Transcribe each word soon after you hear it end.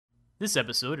This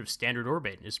episode of Standard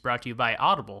Orbit is brought to you by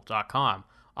Audible.com,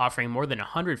 offering more than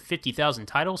 150,000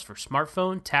 titles for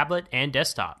smartphone, tablet, and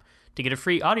desktop. To get a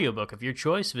free audiobook of your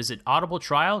choice, visit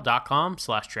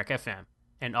audibletrial.com/trekfm.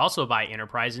 And also by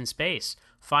Enterprise in Space.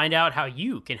 Find out how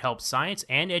you can help science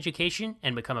and education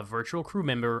and become a virtual crew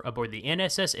member aboard the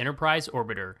NSS Enterprise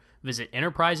Orbiter. Visit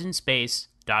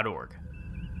enterpriseinspace.org.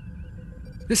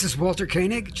 This is Walter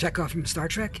Koenig, Chekhov from Star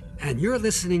Trek, and you're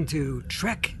listening to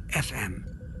Trek FM.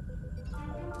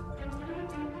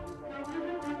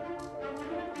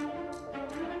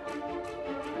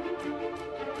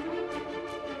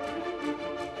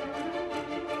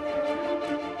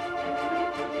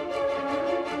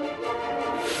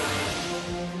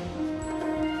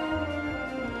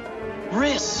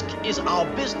 Risk is our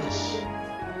business.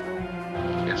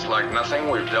 It's like nothing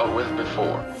we've dealt with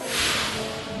before.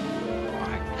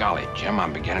 Golly, Jim,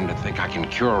 I'm beginning to think I can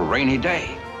cure a rainy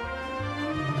day.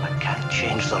 I can't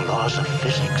change the laws of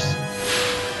physics.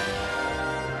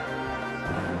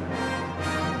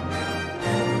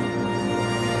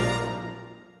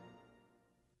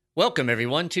 Welcome,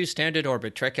 everyone, to Standard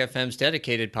Orbit, Trek FM's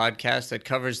dedicated podcast that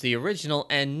covers the original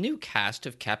and new cast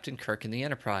of Captain Kirk and the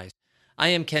Enterprise. I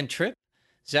am Ken Tripp.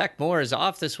 Zach Moore is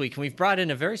off this week, and we've brought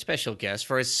in a very special guest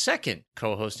for his second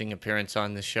co-hosting appearance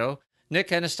on the show,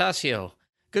 Nick Anastasio.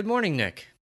 Good morning, Nick.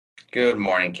 Good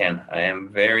morning, Ken. I am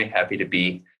very happy to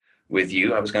be with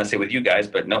you. I was going to say with you guys,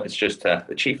 but no, it's just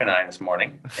the Chief and I this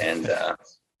morning. And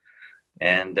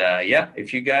yeah,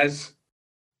 if you guys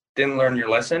didn't learn your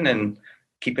lesson and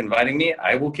keep inviting me,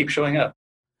 I will keep showing up.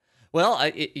 Well,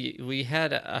 we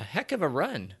had a heck of a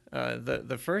run.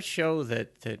 The first show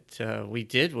that we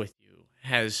did with you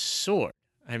has soared.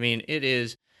 I mean, it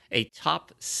is a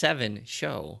top 7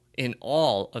 show in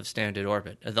all of Standard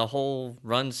Orbit, the whole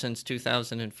run since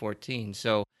 2014.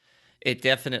 So it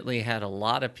definitely had a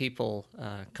lot of people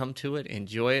come to it,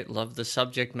 enjoy it, love the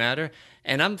subject matter.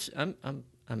 And I'm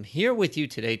here with you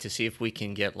today to see if we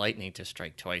can get lightning to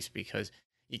strike twice, because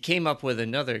you came up with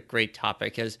another great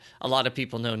topic. As a lot of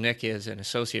people know, Nick is an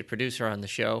associate producer on the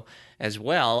show as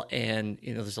well. And,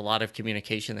 you know, there's a lot of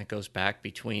communication that goes back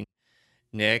between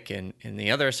Nick and the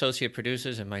other associate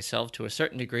producers and myself to a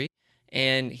certain degree,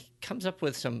 and he comes up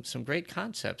with some great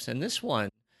concepts. And this one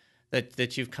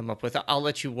that you've come up with, I'll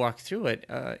let you walk through it.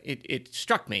 It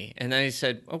struck me, and then I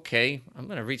said, okay, I'm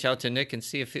going to reach out to Nick and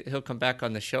see if he'll come back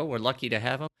on the show. We're lucky to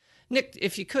have him. Nick,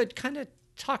 if you could kind of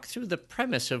talk through the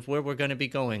premise of where we're going to be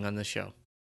going on the show.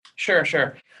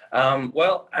 Sure.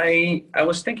 Well, I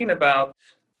was thinking about,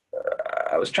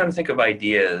 I was trying to think of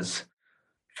ideas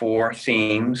for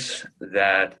themes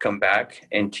that come back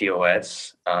in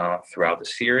TOS throughout the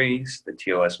series, the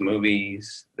TOS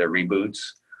movies, the reboots.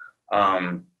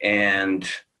 And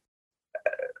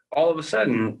all of a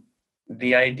sudden,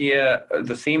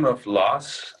 the theme of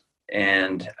loss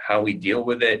and how we deal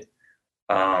with it,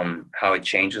 how it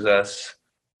changes us,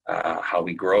 how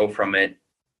we grow from it,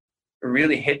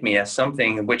 really hit me as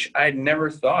something which I'd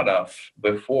never thought of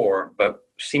before, but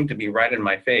seemed to be right in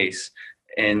my face.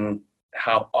 And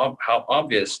how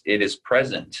obvious it is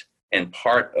present and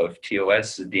part of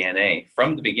TOS DNA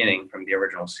from the beginning, from the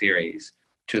original series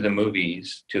to the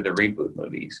movies, to the reboot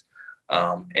movies.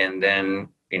 And then,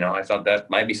 you know, I thought that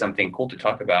might be something cool to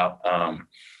talk about.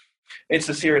 It's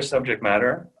a serious subject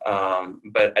matter,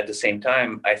 but at the same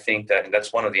time, I think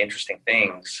that's one of the interesting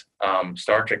things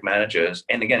Star Trek manages,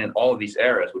 and again, in all of these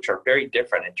eras, which are very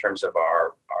different in terms of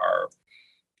our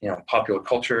popular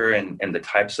culture and the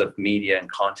types of media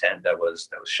and content that was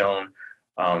shown.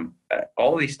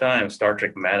 All these times, Star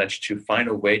Trek managed to find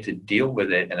a way to deal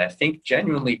with it, and I think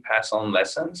genuinely pass on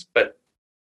lessons, but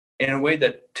in a way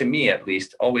that, to me at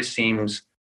least, always seems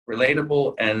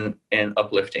relatable and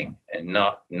uplifting and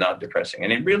not depressing.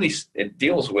 And it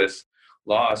deals with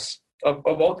loss of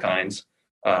all kinds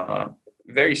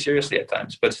very seriously at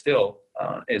times, but still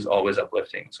is always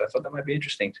uplifting. So I thought that might be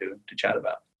interesting to chat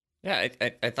about. Yeah,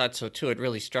 I thought so too. It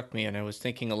really struck me, and I was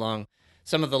thinking along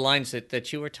some of the lines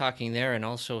that you were talking there, and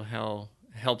also how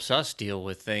it helps us deal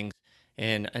with things.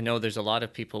 And I know there's a lot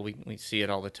of people, we see it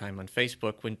all the time on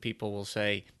Facebook, when people will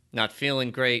say, not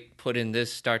feeling great, put in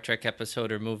this Star Trek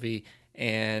episode or movie,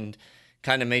 and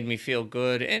kind of made me feel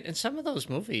good. And some of those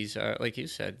movies are, like you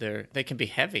said, they can be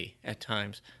heavy at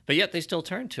times, but yet they still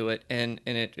turn to it, and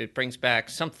it brings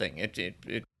back something.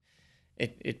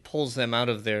 It pulls them out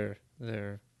of their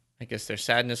I guess their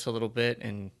sadness a little bit,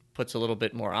 and puts a little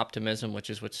bit more optimism,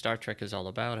 which is what Star Trek is all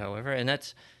about, however. And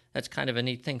that's kind of a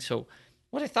neat thing. So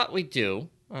what I thought we'd do,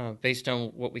 based on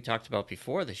what we talked about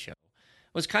before the show,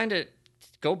 was kind of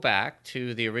go back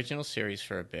to the original series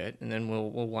for a bit, and then we'll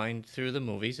wind through the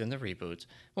movies and the reboots.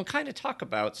 We'll kind of talk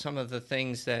about some of the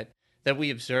things that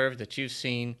we observed, that you've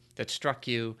seen, that struck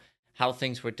you, how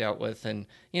things were dealt with. And,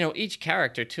 each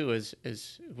character, too,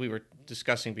 as we were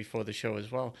discussing before the show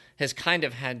as well, has kind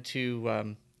of had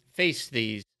to face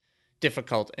these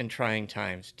difficult and trying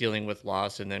times, dealing with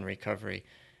loss and then recovery.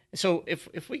 So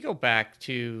if we go back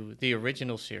to the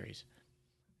original series,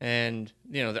 and,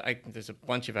 there's a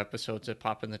bunch of episodes that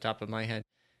pop in the top of my head,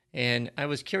 and I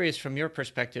was curious from your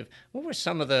perspective, what were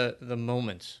some of the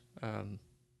moments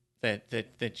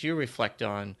that you reflect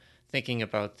on thinking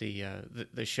about the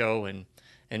show and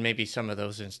maybe some of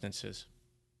those instances?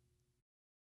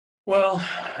 Well,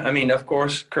 I mean, of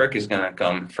course, Kirk is going to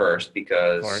come first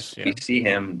because we see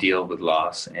him deal with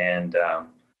loss. And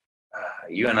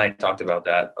you and I talked about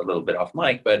that a little bit off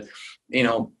mic, but,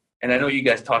 and I know you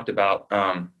guys talked about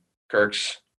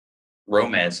Kirk's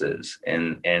romances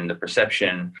and the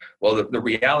perception, well, the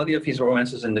reality of his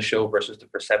romances in the show versus the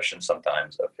perception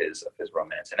sometimes of his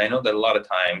romance. And I know that a lot of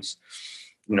times,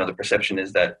 the perception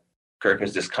is that Kirk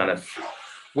is this kind of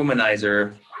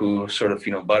womanizer who sort of,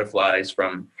 butterflies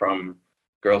from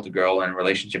girl to girl and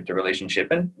relationship to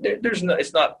relationship. And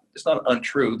it's not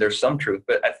untrue. There's some truth,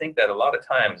 but I think that a lot of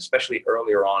times, especially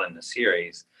earlier on in the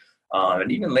series,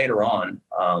 and even later on,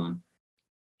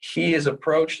 he is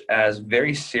approached as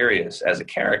very serious as a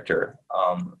character.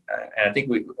 And I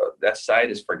think that side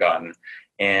is forgotten.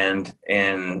 And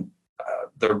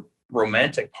the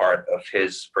romantic part of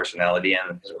his personality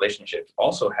and his relationships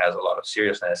also has a lot of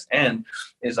seriousness and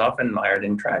is often mired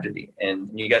in tragedy. And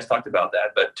you guys talked about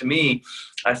that. But to me,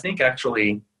 I think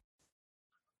actually,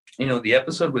 the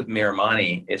episode with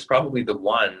Miramanee is probably the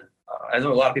one. I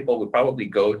know a lot of people would probably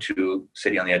go to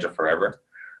City on the Edge of Forever,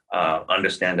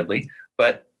 understandably.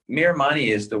 But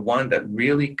Miramanee is the one that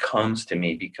really comes to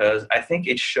me because I think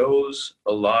it shows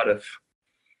a lot of,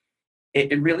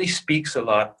 it really speaks a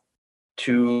lot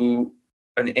to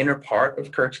an inner part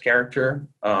of Kirk's character,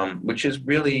 which is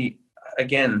really,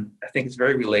 again, I think it's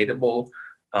very relatable.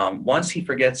 Once he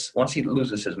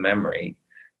loses his memory,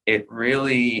 it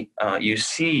really, you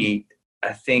see,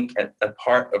 I think, a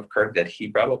part of Kirk that he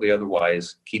probably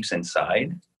otherwise keeps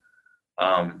inside.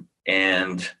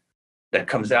 And that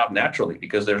comes out naturally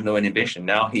because there's no inhibition.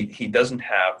 Now he doesn't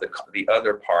have the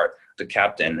other part, the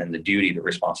captain and the duty, the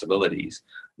responsibilities.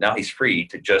 Now he's free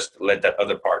to just let that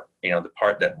other part, the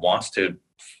part that wants to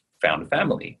found a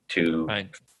family, to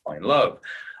find love,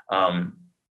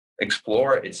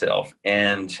 explore itself,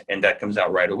 and that comes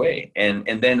out right away. And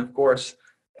then of course,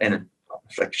 in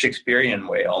it's like Shakespearean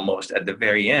way almost at the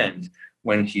very end,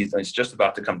 when it's just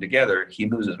about to come together, he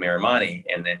loses Miramanee,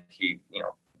 and then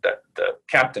the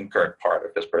Captain Kirk part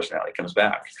of his personality comes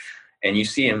back, and you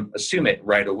see him assume it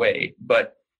right away.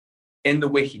 But in the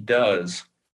way he does,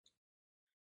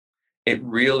 it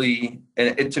really,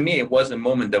 and to me, it was a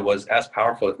moment that was as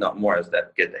powerful, if not more, as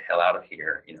that "get the hell out of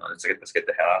here," let's get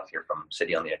the hell out of here from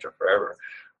City on the Edge of Forever,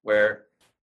 where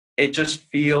it just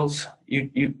feels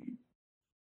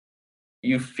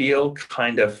you feel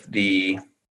kind of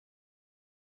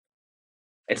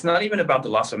it's not even about the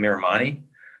loss of Miramanee.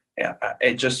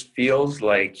 It just feels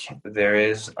like there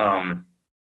is that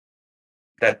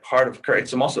part of Kirk.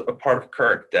 It's also a part of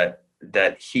Kirk that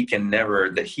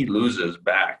he loses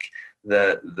back,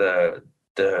 the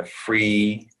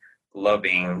free,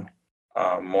 loving,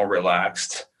 more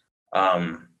relaxed,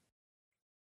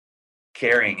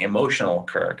 caring, emotional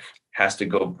Kirk has to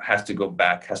go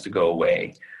back, has to go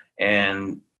away.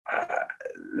 And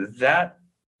that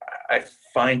I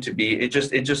find to be, it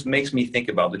just makes me think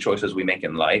about the choices we make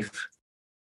in life.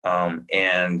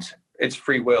 And it's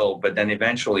free will, but then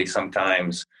eventually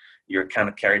sometimes you're kind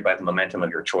of carried by the momentum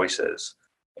of your choices.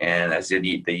 And as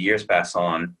the years pass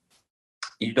on,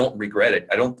 you don't regret it.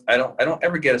 I don't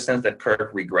ever get a sense that Kirk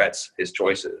regrets his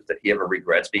choices, that he ever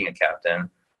regrets being a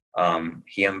captain.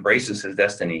 He embraces his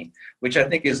destiny, which I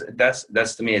think that's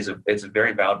to me it's a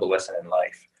very valuable lesson in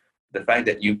life. The fact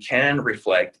that you can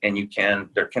reflect and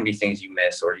there can be things you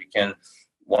miss, or you can,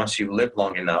 once you live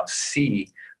long enough,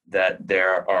 see that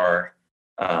there are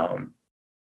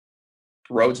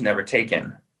roads never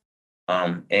taken.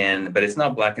 But it's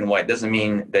not black and white. It doesn't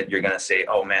mean that you're going to say,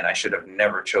 oh man, I should have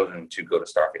never chosen to go to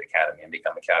Starfleet Academy and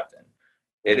become a captain.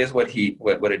 It is what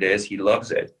it is. He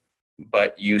loves it,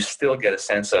 but you still get a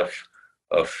sense of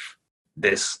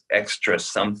this extra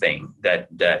something that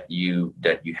you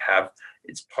have.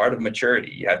 It's part of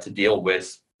maturity. You have to deal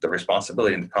with the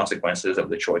responsibility and the consequences of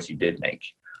the choice you did make.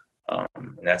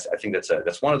 And I think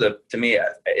that's one of to me,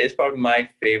 it's probably my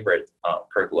favorite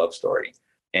Kirk love story,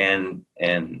 and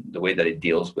the way that it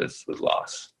deals with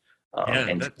loss.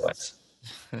 into us.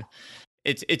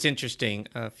 It's interesting.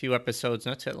 A few episodes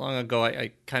not that long ago,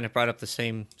 I kind of brought up the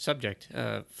same subject,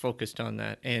 focused on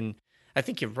that, and I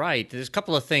think you're right. There's a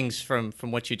couple of things from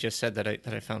what you just said that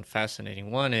I found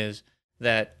fascinating. One is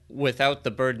that without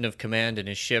the burden of command in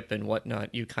his ship and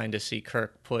whatnot, you kind of see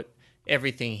Kirk put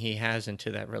everything he has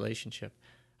into that relationship.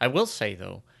 I will say,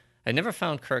 though, I never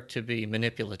found Kirk to be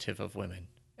manipulative of women,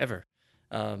 ever.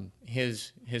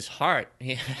 His heart,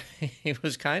 he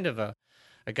was kind of a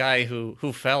guy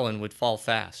who fell and would fall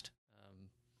fast,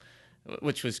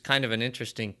 which was kind of an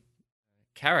interesting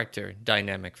character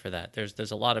dynamic for that.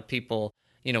 There's a lot of people,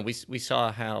 we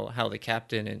saw how the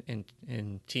captain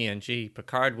in TNG,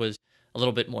 Picard, was a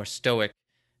little bit more stoic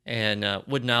and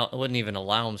wouldn't even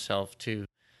allow himself to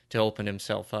open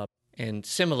himself up. And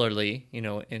similarly,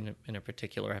 in a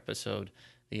particular episode,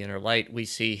 The Inner Light, we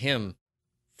see him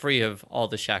free of all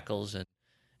the shackles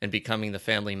and becoming the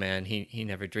family man he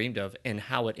never dreamed of, and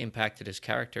how it impacted his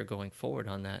character going forward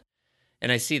on that.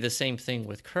 And I see the same thing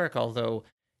with Kirk, although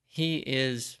he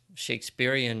is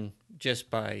Shakespearean just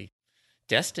by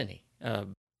destiny.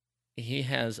 He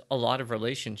has a lot of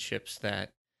relationships that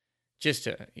just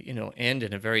end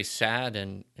in a very sad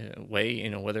and way.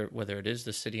 Whether it is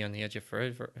The City on the Edge of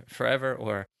Forever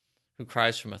or Who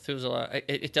Cries for Methuselah,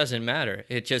 it doesn't matter.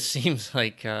 It just seems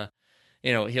like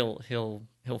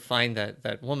he'll find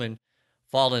that woman,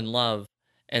 fall in love,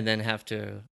 and then have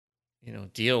to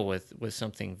deal with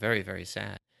something very, very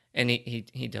sad. And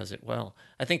he does it well.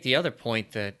 I think the other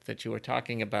point that you were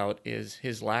talking about is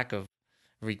his lack of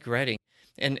regretting.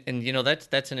 And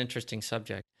that's an interesting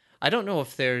subject. I don't know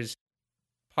if there's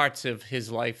parts of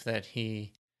his life that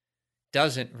he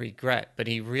doesn't regret, but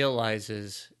he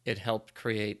realizes it helped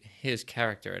create his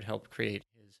character. It helped create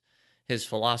his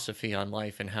philosophy on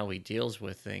life and how he deals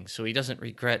with things. So he doesn't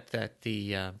regret that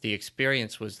the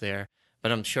experience was there,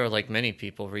 but I'm sure, like many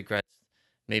people, regrets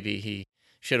maybe he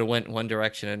should have went one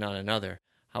direction and not another.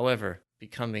 However,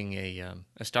 becoming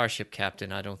a starship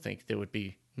captain, I don't think there would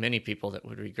be many people that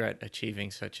would regret achieving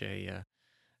such a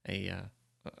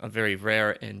very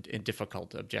rare and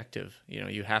difficult objective.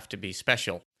 You have to be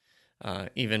special,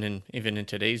 even in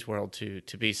today's world, to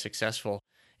be successful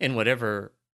in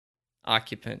whatever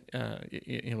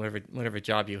whatever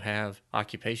job you have,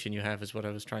 occupation you have, is what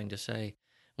I was trying to say.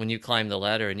 When you climb the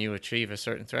ladder and you achieve a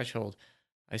certain threshold,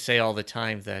 I say all the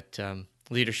time that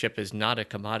leadership is not a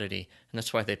commodity, and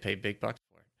that's why they pay big bucks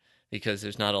for it, because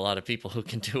there's not a lot of people who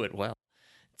can do it well.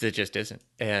 There just isn't.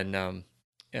 And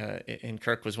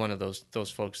Kirk was one of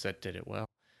those folks that did it well.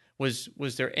 Was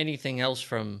there anything else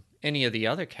from any of the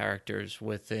other characters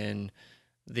within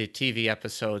the TV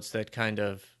episodes that kind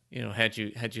of had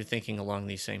you thinking along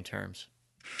these same terms?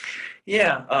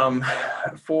 Yeah,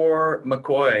 for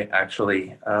McCoy,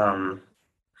 actually, for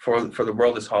The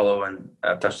World is Hollow and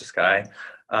Touch the Sky,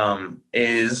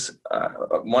 is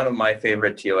one of my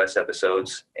favorite TOS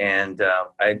episodes, and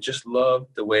I just love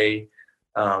the way.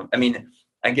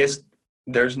 I guess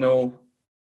there's no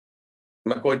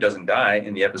McCoy doesn't die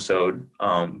in the episode,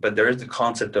 but there is the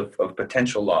concept of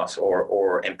potential loss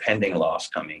or impending loss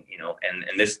coming. And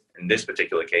in this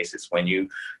particular case, it's when he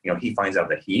finds out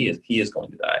that he is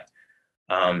going to die.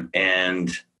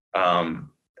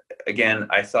 Again,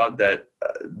 I thought that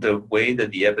the way that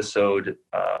the episode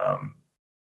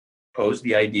posed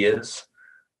the ideas,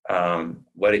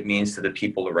 what it means to the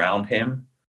people around him,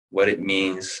 what it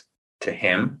means to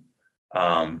him.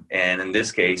 And in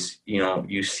this case,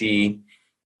 you see,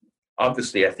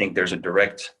 obviously, I think there's a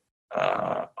direct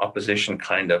opposition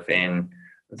kind of in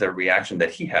the reaction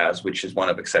that he has, which is one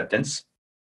of acceptance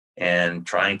and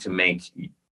trying to make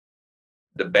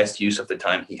the best use of the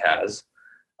time he has.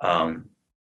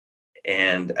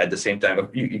 And at the same time,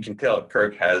 you can tell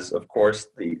Kirk has, of course,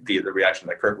 the reaction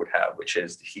that Kirk would have, which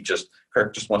is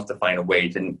Kirk just wants to find a way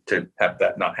to have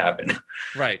that not happen.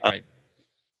 Right.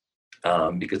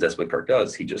 Because that's what Kirk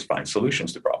does. He just finds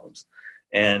solutions to problems.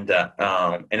 And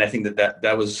I think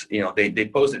that was, they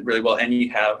posed it really well. And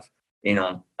you have,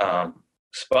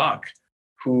 Spock,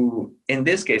 who in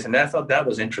this case, and I thought that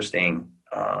was interesting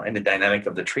in the dynamic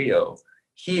of the trio,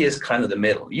 he is kind of the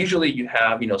middle. Usually you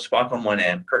have, Spock on one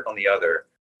end, Kirk on the other,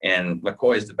 and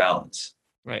McCoy is the balance.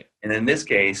 Right. And in this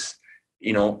case,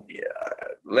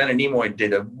 Leonard Nimoy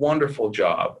did a wonderful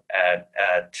job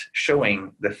at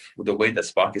showing the way that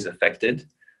Spock is affected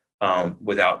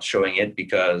without showing it,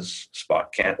 because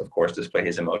Spock can't, of course, display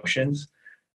his emotions.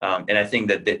 And I think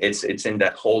that it's in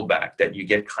that holdback that you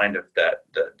get kind of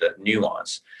the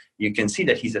nuance. You can see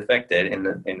that he's affected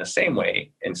in the same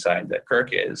way inside that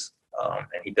Kirk is, and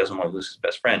he doesn't want to lose his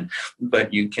best friend.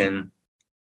 But you can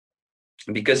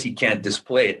because he can't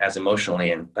display it as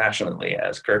emotionally and passionately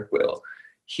as Kirk will,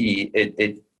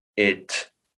 it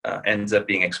ends up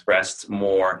being expressed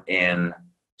more in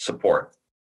support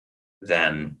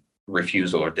than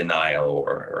refusal or denial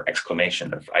or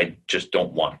exclamation of "I just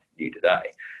don't want you to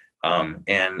die."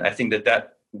 And I think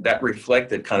that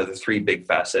reflected kind of the three big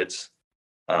facets,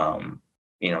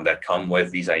 that come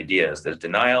with these ideas. There's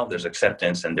denial, there's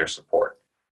acceptance, and there's support.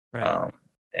 Right.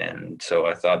 And so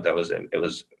I thought it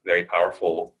was very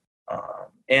powerful.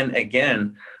 And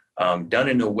again, done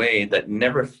in a way that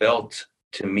never felt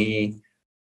to me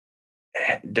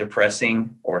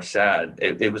depressing or sad.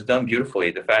 It was done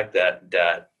beautifully. The fact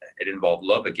that it involved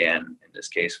love again, in this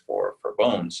case for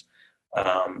Bones,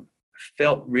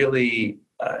 felt really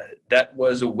that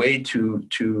was a way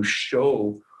to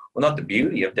show, well, not the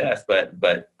beauty of death,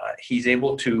 but he's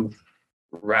able to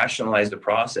rationalize the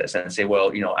process and say,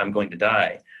 well, I'm going to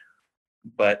die,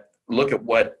 but look at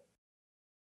what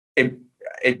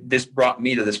this brought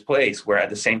me to this place where at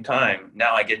the same time,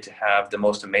 now I get to have the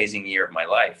most amazing year of my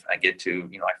life. I get to,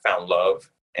 I found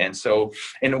love. And so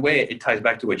in a way, it ties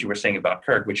back to what you were saying about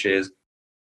Kirk, which is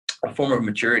a form of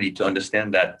maturity to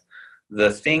understand that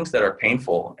the things that are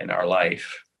painful in our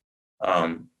life,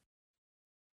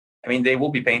 they will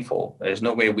be painful. There's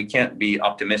no way we can't be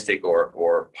optimistic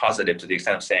or positive to the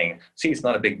extent of saying, see, it's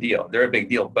not a big deal. They're a big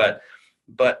deal. But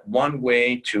one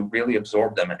way to really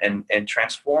absorb them and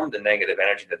transform the negative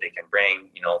energy that they can bring,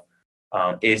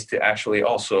 is to actually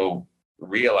also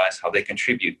realize how they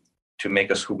contribute to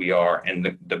make us who we are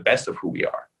and the best of who we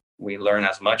are. We learn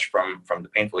as much from the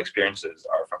painful experiences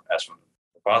as from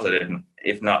the positive,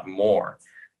 if not more.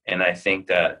 And I think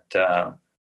that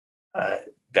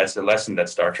that's a lesson that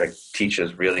Star Trek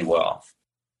teaches really well.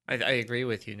 I agree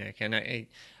with you, Nick. And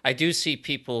I do see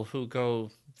people who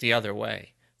go the other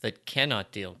way, that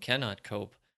cannot deal, cannot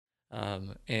cope.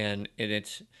 And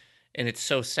it's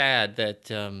so sad that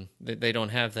they don't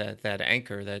have that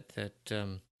anchor,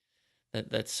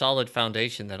 that solid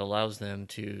foundation that allows them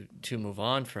to move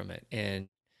on from it. And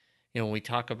when we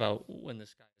talk about when the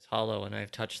sky is hollow and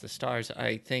I've touched the stars,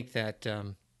 I think that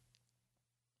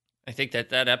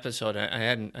that episode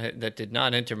that did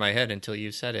not enter my head until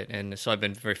you said it, and so I've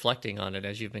been reflecting on it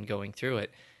as you've been going through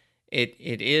it. It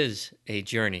is a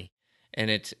journey, and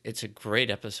it's a great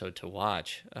episode to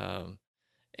watch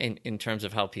in terms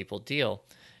of how people deal.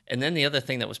 And then the other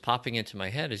thing that was popping into my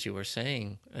head as you were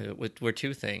saying were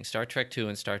two things: Star Trek II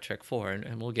and Star Trek IV,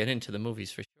 and we'll get into the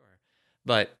movies for sure.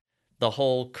 But the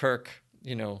whole Kirk,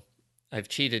 I've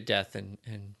cheated death and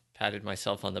patted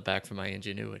myself on the back for my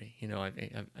ingenuity.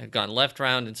 I've gone left,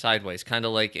 round, and sideways, kind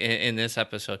of like in this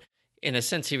episode. In a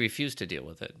sense, he refused to deal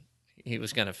with it. He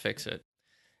was going to fix it.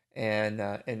 And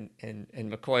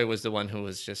McCoy was the one who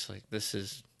was just like, this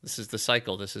is the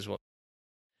cycle. This is what.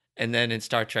 And then in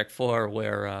Star Trek IV,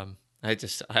 where I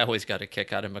always got a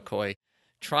kick out of McCoy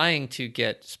trying to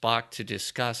get Spock to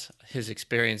discuss his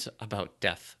experience about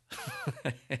death,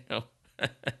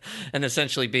 and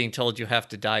essentially being told you have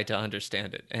to die to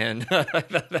understand it. And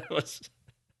that was,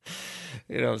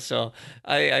 so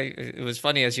it was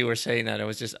funny as you were saying that. I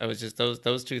was just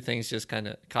those two things just kind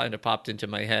of popped into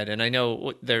my head. And I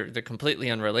know they're completely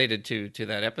unrelated to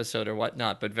that episode or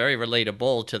whatnot, but very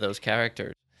relatable to those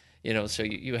characters. So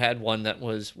you had one that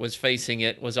was facing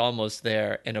it, was almost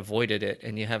there, and avoided it,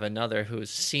 and you have another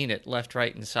who's seen it left,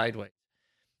 right, and sideways,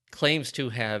 claims to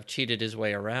have cheated his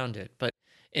way around it, but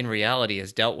in reality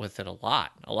has dealt with it a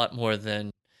lot more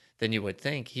than you would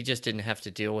think. He just didn't have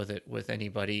to deal with it with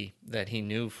anybody that he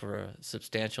knew for a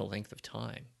substantial length of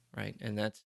time, right? And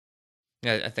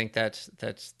I think that's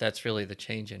really the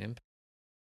change in impact.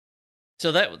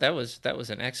 So that was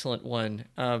an excellent one.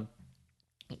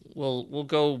 We'll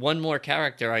go one more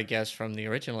character, I guess, from the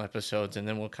original episodes, and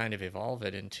then we'll kind of evolve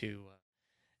it into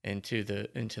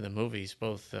the movies,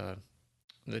 both the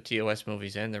TOS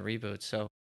movies and the reboots. So,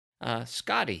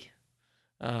 Scotty,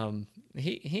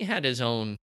 he had his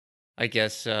own, I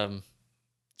guess,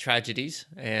 tragedies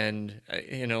and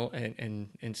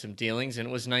and some dealings, and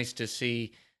it was nice to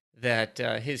see that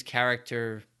his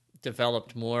character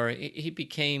developed more. He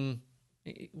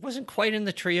wasn't quite in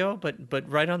the trio, but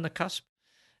right on the cusp.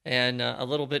 And a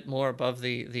little bit more above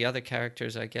the other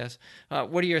characters, I guess.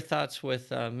 What are your thoughts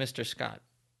with Mr. Scott?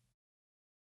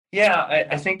 Yeah,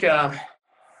 I think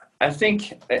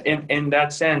in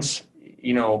that sense,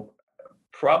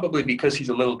 probably because he's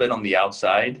a little bit on the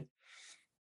outside.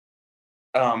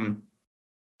 When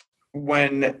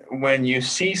you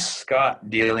see Scott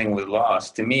dealing with loss,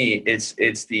 to me,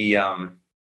 it's the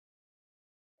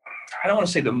I don't want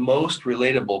to say the most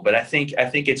relatable, but I think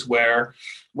it's where,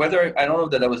 whether, I don't know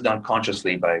that that was done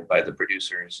consciously by the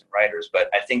producers and writers, but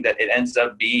I think that it ends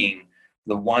up being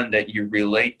the one that you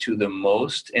relate to the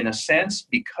most in a sense,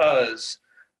 because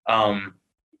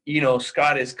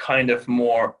Scott is kind of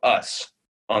more us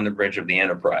on the bridge of the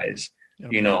Enterprise.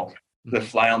 Okay. The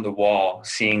fly on the wall,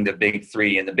 seeing the big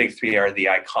three, and the big three are the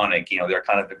iconic, they're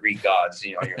kind of the Greek gods.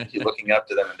 You're looking up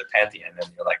to them in the pantheon, and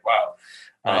you're like, wow,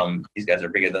 these guys are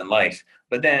bigger than life.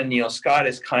 But then, Scott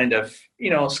is kind of,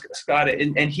 Scott,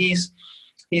 and he's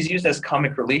used as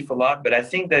comic relief a lot, but I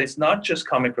think that it's not just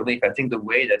comic relief. I think the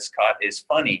way that Scott is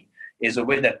funny is a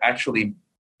way that actually,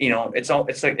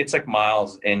 it's like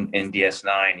Miles in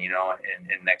DS9,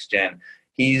 in Next Gen.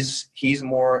 He's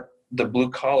more the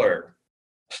blue collar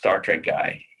Star Trek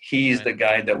guy. He's the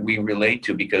guy that we relate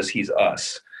to because he's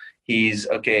us. He's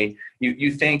okay. You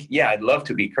think, yeah, I'd love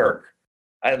to be Kirk.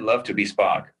 I'd love to be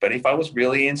Spock. But if I was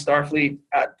really in Starfleet,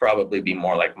 I'd probably be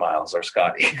more like Miles or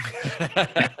Scotty.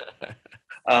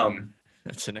 And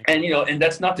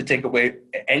that's not to take away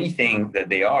anything that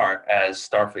they are as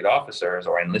Starfleet officers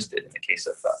or enlisted in the case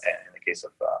of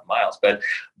Miles. But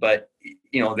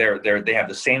they have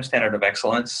the same standard of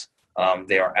excellence.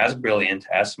 They are as brilliant,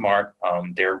 as smart.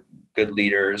 They're good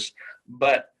leaders,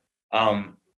 but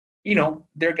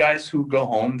they're guys who go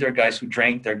home. They're guys who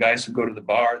drink. They're guys who go to the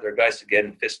bar. They're guys who get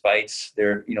in fist fights.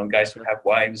 They're guys who have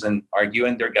wives and argue,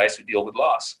 and they're guys who deal with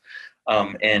loss.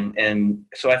 And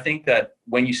so I think that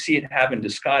when you see it happen to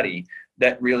Scotty,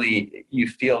 that really you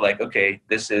feel like, okay,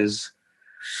 that's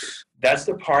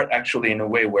the part actually in a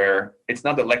way where it's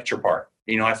not the lecture part.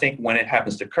 I think when it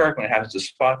happens to Kirk, when it happens to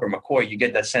Spock or McCoy, you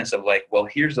get that sense of like, well,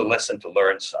 here's a lesson to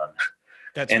learn, son.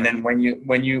 Then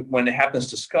when it happens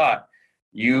to Scott,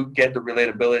 you get the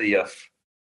relatability of,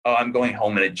 oh, I'm going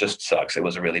home and it just sucks. It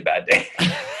was a really bad day.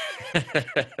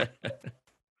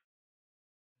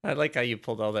 I like how you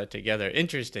pulled all that together.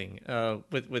 Interesting.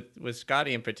 With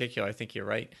Scotty in particular, I think you're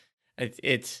right.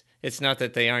 It's not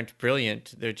that they aren't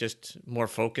brilliant; they're just more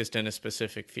focused in a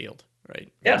specific field,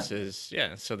 right? Yeah.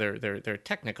 So they're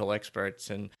technical experts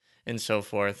and so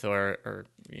forth. Or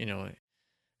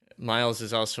Miles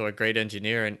is also a great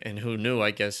engineer, and who knew? I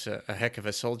guess a heck of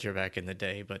a soldier back in the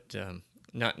day, but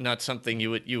not something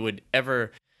you would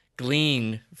ever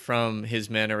glean from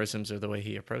his mannerisms or the way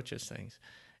he approaches things.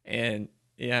 And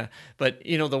yeah, but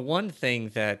the one thing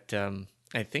that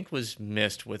I think was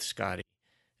missed with Scotty,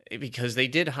 because they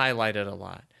did highlight it a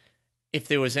lot. If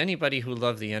there was anybody who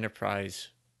loved the Enterprise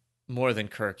more than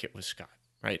Kirk, it was Scott,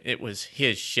 right? It was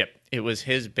his ship. It was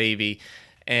his baby.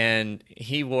 And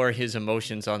he wore his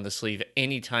emotions on the sleeve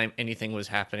anytime anything was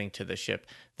happening to the ship.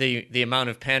 The amount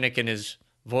of panic in his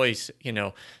voice,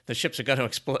 the ships are going to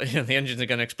explode, the engines are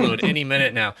going to explode any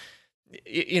minute now.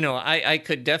 I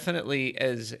could definitely,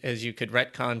 as you could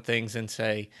retcon things and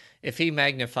say, if he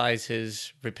magnifies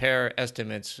his repair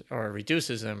estimates or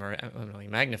reduces them, or he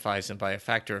magnifies them by a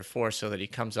factor of 4 so that he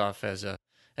comes off as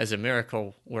a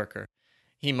miracle worker,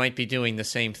 he might be doing the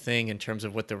same thing in terms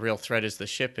of what the real threat is the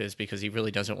ship is, because he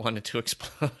really doesn't want it to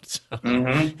explode. So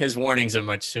his warnings are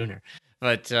much sooner.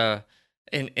 But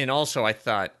and also I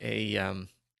thought a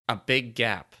big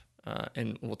gap,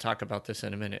 and we'll talk about this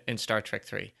in a minute, in Star Trek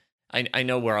 3. I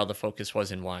know where all the focus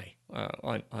was and why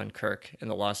on Kirk and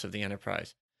the loss of the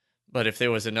Enterprise. But if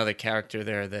there was another character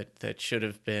there that should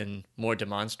have been more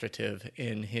demonstrative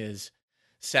in his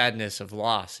sadness of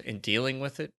loss in dealing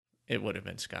with it, it would have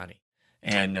been Scotty.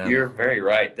 And you're very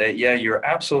right. You're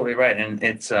absolutely right. And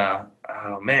it's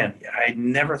oh man, I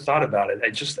never thought about it. I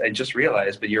just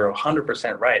realized, but you're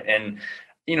 100% right. And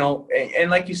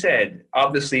and like you said,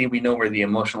 obviously we know where the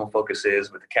emotional focus is,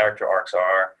 what the character arcs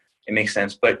are. It makes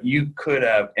sense, but you could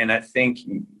have, and I think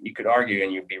you could argue,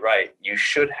 and you'd be right, you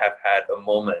should have had a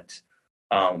moment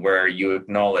where you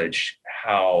acknowledge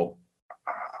how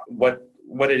what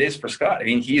it is for Scott. I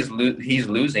mean, he's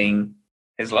losing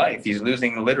his life. He's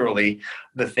losing literally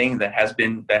the thing that has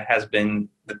been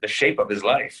the shape of his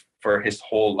life for his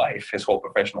whole life, his whole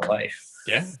professional life.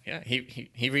 Yeah.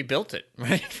 He rebuilt it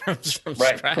right from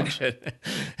scratch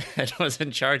and was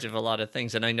in charge of a lot of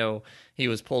things. And I know he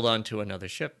was pulled onto another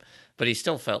ship, but he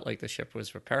still felt like the ship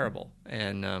was repairable,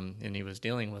 and he was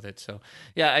dealing with it. So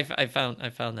yeah, I found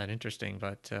that interesting.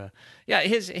 But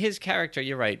his character,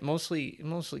 you're right, mostly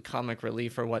comic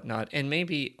relief or whatnot, and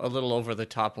maybe a little over the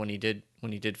top when he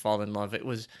did fall in love. It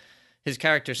was. His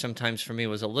character sometimes for me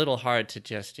was a little hard to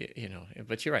just,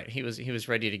 but you're right. He was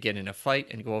ready to get in a fight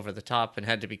and go over the top, and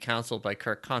had to be counseled by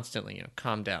Kirk constantly,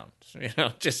 calm down,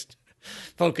 just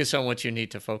focus on what you need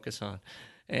to focus on.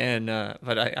 And,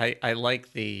 but I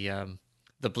like the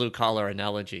blue collar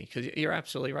analogy, because you're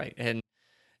absolutely right. And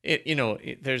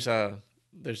there's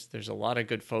a lot of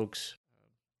good folks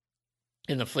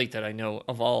in the fleet that I know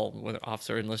of, all, whether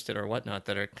officer, enlisted, or whatnot,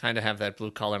 that are kind of have that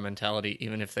blue collar mentality,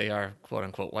 even if they are quote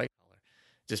unquote white collar,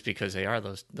 just because they are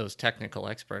those technical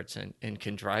experts and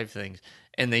can drive things,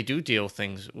 and they do deal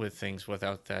with things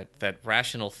without that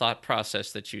rational thought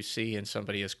process that you see in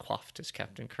somebody as coiffed as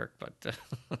Captain Kirk. But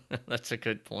that's a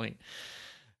good point.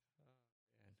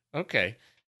 Okay.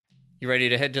 You ready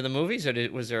to head to the movies, or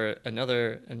was there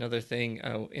another thing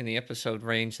in the episode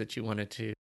range that you wanted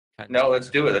to? No, let's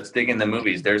do it. Let's dig in the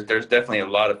movies. There's definitely a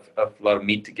lot of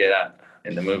meat to get at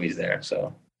in the movies there.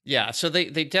 So yeah, so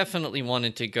they definitely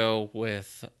wanted to go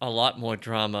with a lot more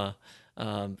drama,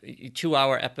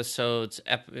 2-hour episodes,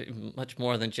 much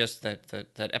more than just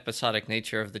that episodic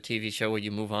nature of the TV show where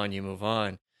you move on.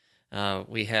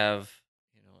 We have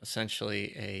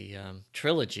essentially a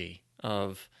trilogy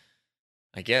of,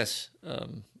 I guess,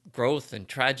 growth and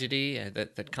tragedy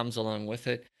that comes along with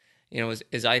it.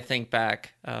 As I think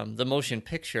back, the motion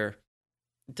picture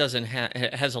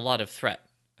it has a lot of threat,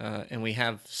 and we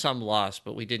have some loss,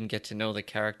 but we didn't get to know the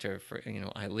character for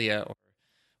Ilea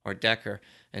or Decker.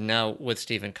 And now with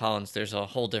Stephen Collins, there's a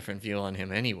whole different view on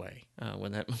him anyway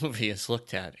when that movie is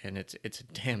looked at, and it's a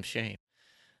damn shame.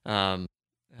 And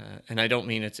I don't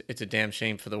mean it's a damn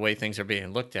shame for the way things are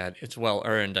being looked at. It's well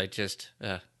earned. I just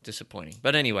disappointing.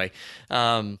 But anyway,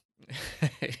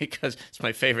 because it's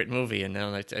my favorite movie, and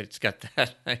now it's got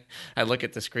that. I look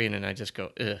at the screen and I just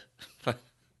go, ugh.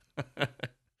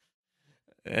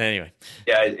 Anyway.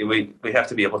 Yeah, we have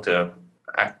to be able to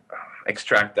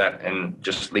extract that and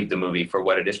just leave the movie for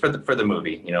what it is for the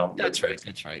movie. That's right.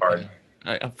 Yeah.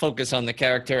 I focus on the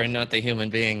character and not the human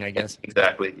being, I guess.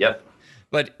 Exactly. Yep.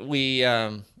 But we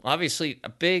obviously a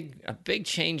big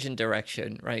change in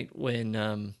direction, right?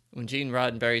 When Gene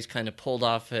Roddenberry's kind of pulled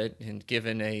off it and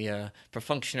given a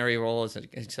perfunctory role as an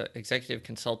executive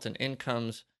consultant, in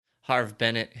comes Harve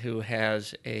Bennett, who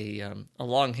has a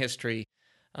long history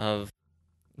of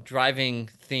driving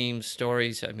themes,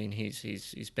 stories. I mean,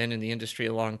 he's been in the industry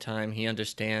a long time. He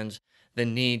understands the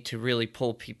need to really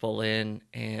pull people in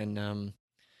and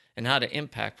how to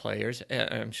impact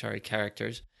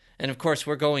characters. And of course,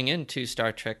 we're going into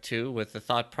Star Trek II with the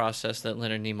thought process that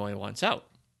Leonard Nimoy wants out.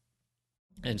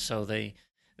 And so they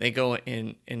go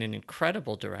in an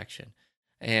incredible direction.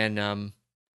 And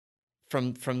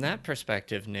from that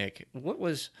perspective, Nick, what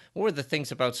were the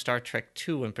things about Star Trek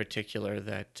II in particular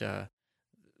that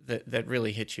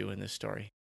really hit you in this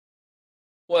story?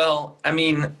 Well,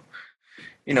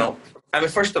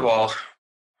 first of all,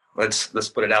 let's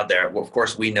put it out there. Well, of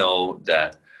course, we know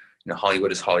that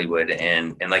Hollywood is Hollywood,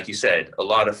 and like you said, a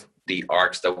lot of the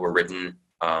arcs that were written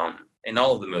in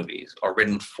all of the movies are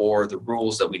written for the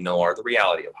rules that we know are the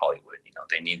reality of Hollywood.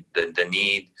 They need the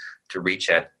need to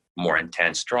reach at more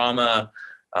intense drama,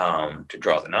 to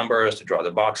draw the numbers, to draw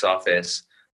the box office.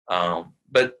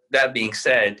 But that being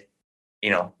said,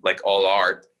 like all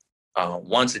art,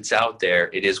 once it's out there,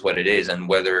 it is what it is, and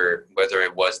whether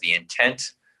it was the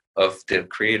intent of the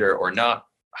creator or not,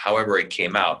 however it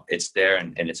came out, it's there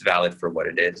and it's valid for what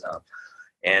it is.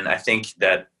 And I think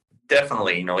that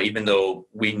definitely, even though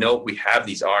we know we have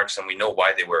these arcs and we know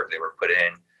why they were put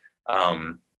in,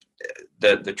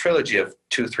 the trilogy of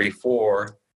 2, 3,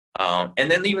 4,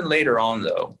 and then even later on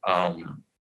though,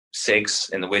 6,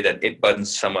 in the way that it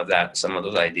buttons some of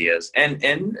those ideas, and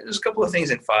there's a couple of things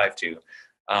in 5 too.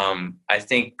 I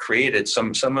think created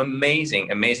some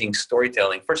amazing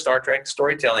storytelling for Star Trek,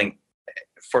 storytelling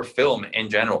for film in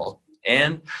general,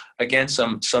 and again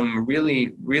some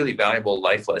really valuable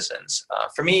life lessons.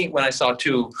 For me, when I saw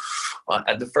 2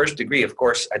 at the first degree, of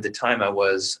course, at the time I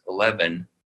was 11,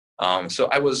 so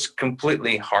I was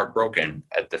completely heartbroken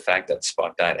at the fact that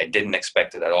Spock died. I didn't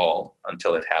expect it at all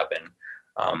until it happened.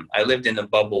 I lived in a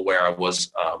bubble where I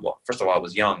was, first of all, I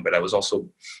was young, but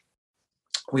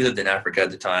we lived in Africa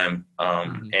at the time,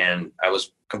 and I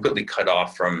was completely cut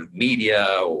off from media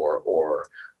or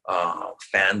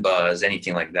fan buzz,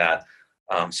 anything like that.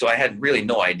 So I had really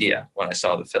no idea when I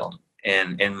saw the film.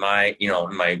 And in my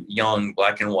young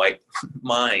black and white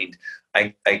mind,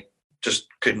 I just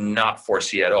could not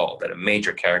foresee at all that a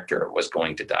major character was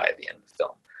going to die at the end of the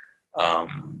film.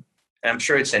 And I'm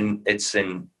sure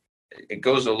it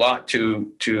goes a lot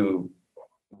to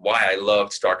why I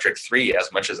loved Star Trek 3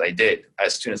 as much as I did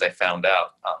as soon as I found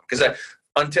out. Because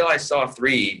until I saw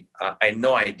 3, I had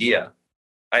no idea.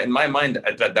 In my mind,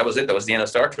 that was it. That was the end of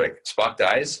Star Trek. Spock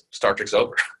dies, Star Trek's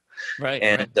over. Right.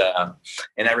 And I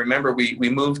remember we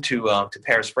moved to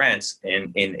Paris, France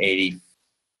in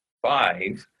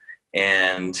 '85,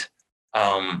 and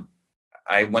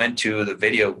I went to the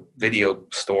video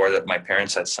store that my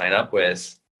parents had signed up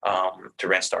with, to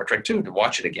rent Star Trek 2 to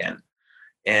watch it again.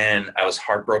 And I was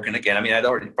heartbroken again. I mean, I'd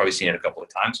already probably seen it a couple of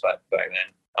times back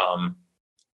then.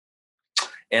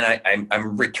 And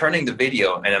I'm returning the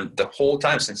video, and the whole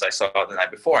time since I saw it the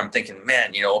night before, I'm thinking,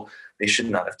 man, they should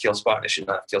not have killed Spock. They should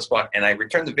not have killed Spock. And I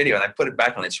returned the video and I put it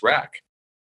back on its rack,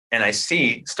 and I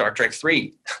see Star Trek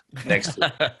 3 next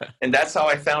to it. And that's how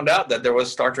I found out that there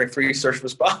was Star Trek 3 Search for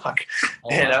Spock. Oh,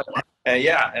 wow.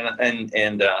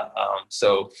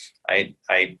 So I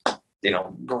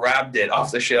grabbed it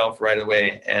off the shelf right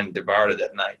away and devoured it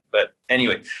that night. But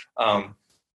anyway,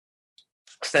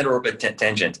 center orbit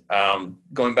tangent.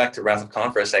 Going back to Wrath of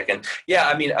Khan for a second. Yeah,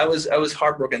 I mean, I was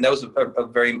heartbroken. That was a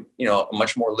very, a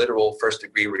much more literal first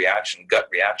degree reaction, gut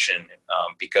reaction,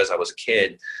 because I was a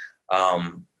kid.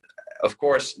 Of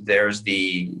course, there's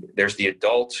the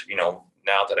adult.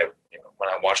 Now that when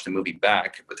I watch the movie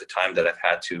back, with the time that I've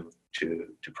had to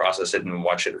process it and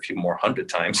watch it a few more hundred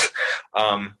times,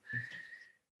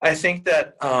 I think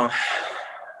that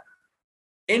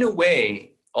in a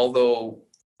way, although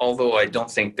I don't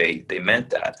think they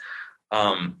meant that,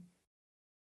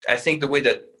 I think the way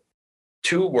that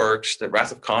 2 works, that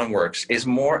Wrath of Khan works, is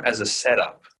more as a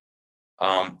setup.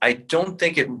 I don't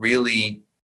think it really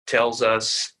tells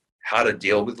us how to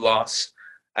deal with loss.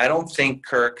 I don't think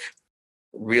Kirk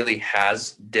really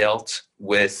has dealt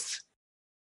with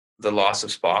the loss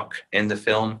of Spock in the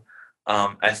film.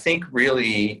 I think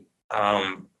really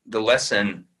the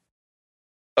lesson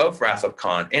of Wrath of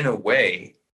Khan, in a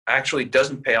way, actually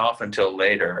doesn't pay off until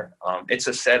later. It's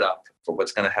a setup for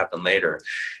what's going to happen later.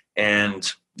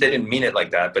 And they didn't mean it like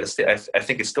that, but I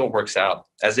think it still works out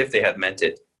as if they had meant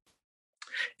it.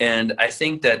 And I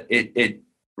think that it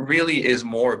really is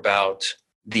more about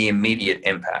the immediate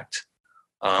impact,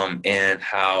 and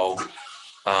how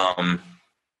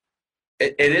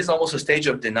it is almost a stage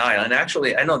of denial. And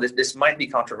actually, I know this might be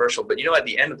controversial, but at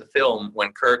the end of the film,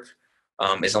 when Kirk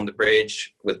is on the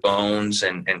bridge with Bones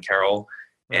and Carol,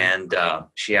 and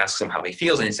she asks him how he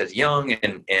feels, and he says young,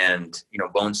 and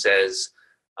Bones says,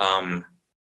 as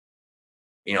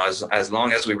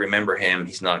long as we remember him,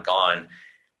 he's not gone.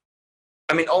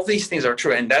 I mean, all these things are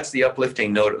true, and that's the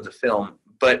uplifting note of the film.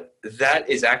 But that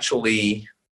is actually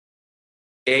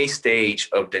a stage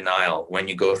of denial when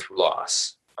you go through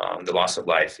loss, the loss of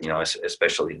life,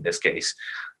 especially in this case.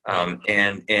 And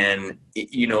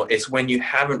it's when you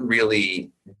haven't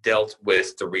really dealt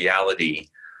with the reality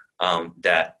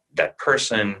that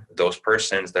those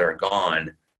persons that are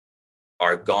gone.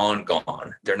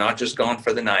 They're not just gone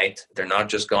for the night. They're not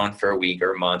just gone for a week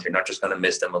or a month. You're not just going to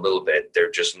miss them a little bit. They're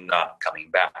just not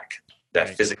coming back. That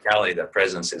right. Physicality, that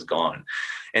presence is gone.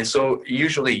 And so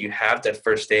usually you have that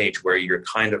first stage where you're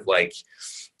kind of like,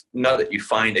 not that you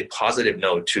find a positive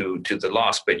note to the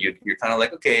loss, but you're kind of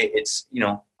like, okay, it's,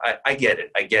 I get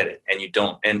it. And you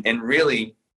don't. And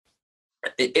really,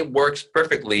 it works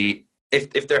perfectly.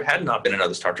 If there had not been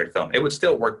another Star Trek film, it would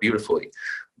still work beautifully.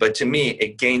 But to me,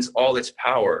 it gains all its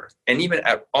power, and even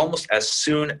almost as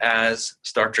soon as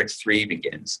Star Trek 3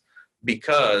 begins,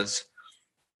 because,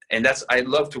 and that's, I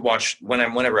love to watch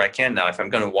whenever I can now. If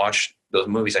I'm going to watch those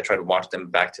movies, I try to watch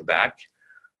them back to back,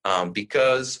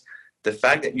 because the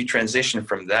fact that you transition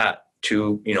from that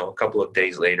to a couple of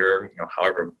days later,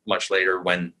 however much later,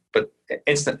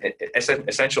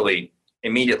 essentially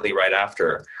immediately right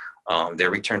after their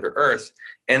return to Earth.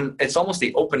 And it's almost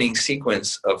the opening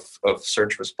sequence of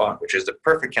Search for Spock, which is the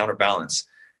perfect counterbalance.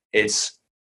 It's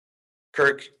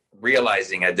Kirk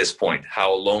realizing at this point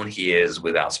how alone he is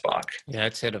without Spock. Yeah,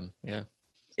 it's hit him. Yeah.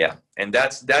 And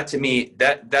that to me,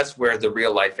 that's where the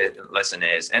real life lesson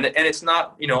is. And it's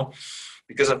not,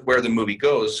 because of where the movie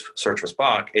goes, Search for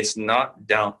Spock, it's not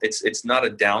down. It's not a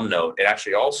down note. It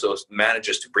actually also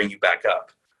manages to bring you back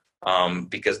up.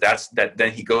 Because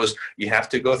then he goes, you have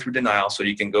to go through denial so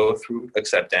you can go through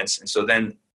acceptance. And so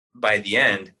then by the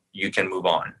end, you can move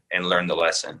on and learn the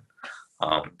lesson.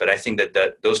 But I think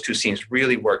that those 2 scenes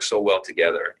really work so well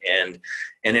together. And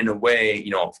in a way,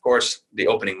 of course, the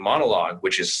opening monologue,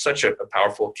 which is such a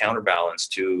powerful counterbalance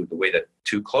to the way that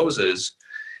 2 closes.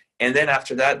 And then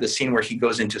after that, the scene where he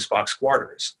goes into Spock's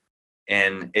quarters,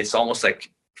 and it's almost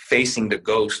like facing the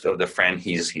ghost of the friend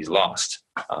he's lost.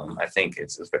 I think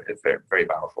it's very, very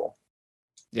powerful.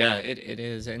 Yeah, it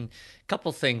is. And a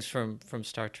couple things from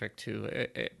Star Trek 2.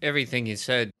 Everything you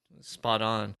said, spot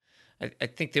on. I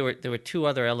think there were 2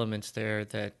 other elements there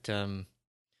that,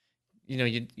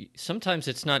 sometimes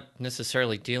it's not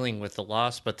necessarily dealing with the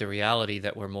loss, but the reality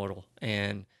that we're mortal.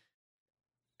 And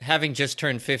having just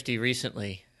turned 50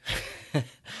 recently,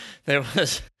 there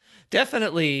was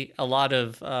definitely a lot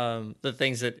of the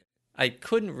things that I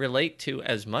couldn't relate to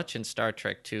as much in Star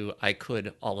Trek 2, I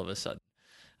could all of a sudden.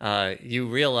 you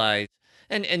realize,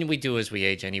 and we do as we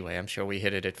age anyway. I'm sure we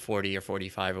hit it at 40 or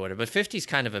 45 or whatever, but 50 is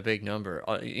kind of a big number.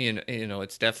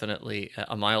 It's definitely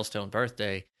a milestone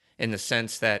birthday in the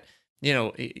sense that,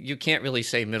 you can't really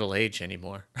say middle age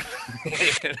anymore.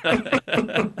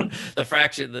 The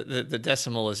fraction, the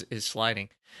decimal is sliding.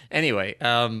 Anyway,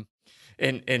 and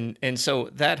so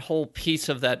that whole piece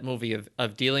of that movie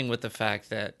of dealing with the fact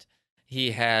that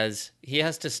he has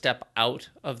to step out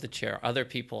of the chair. Other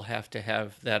people have to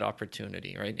have that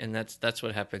opportunity, right? And that's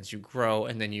what happens. You grow,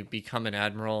 and then you become an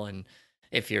admiral, and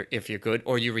if you're good,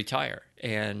 or you retire.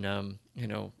 And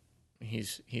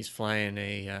he's flying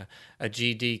a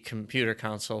GD computer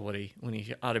console when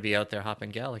he ought to be out there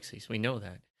hopping galaxies. We know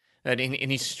that, and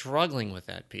he's struggling with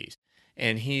that piece,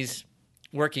 and he's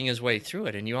working his way through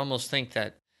it. And you almost think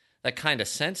that kind of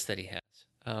sense that he has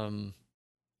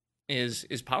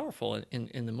is powerful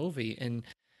in the movie. And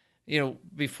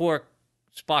before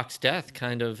Spock's death,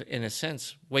 kind of in a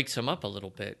sense wakes him up a little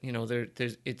bit.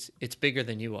 It's bigger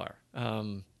than you are.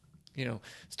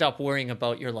 Stop worrying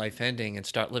about your life ending and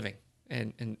start living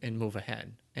and move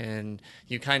ahead. And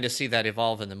you kind of see that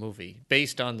evolve in the movie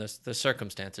based on the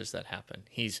circumstances that happen.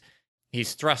 He's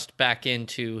thrust back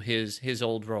into his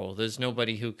old role. There's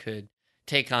nobody who could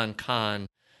take on Khan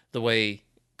the way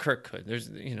Kirk could.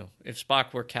 If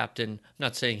Spock were captain, I'm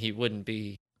not saying he wouldn't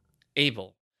be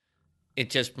able. It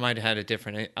just might have had a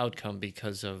different outcome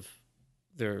because of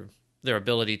their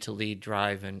ability to lead,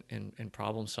 drive, and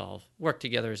problem solve, work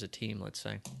together as a team. Let's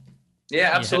say.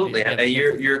 Yeah, absolutely.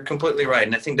 You're completely right,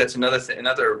 and I think that's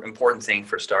another important thing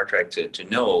for Star Trek to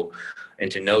know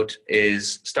and to note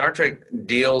is Star Trek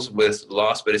deals with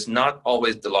loss, but it's not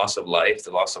always the loss of life,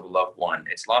 the loss of a loved one.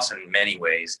 It's loss in many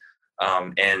ways,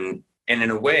 and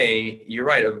in a way, you're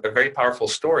right. A very powerful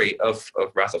story of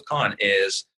Wrath of Khan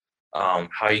is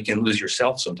how you can lose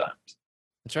yourself sometimes.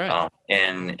 That's right.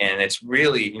 And it's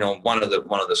really, one of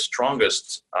the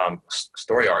strongest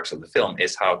story arcs of the film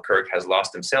is how Kirk has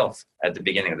lost himself at the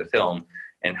beginning of the film,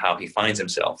 and how he finds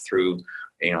himself through,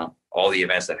 all the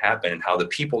events that happen, and how the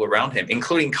people around him,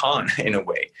 including Khan in a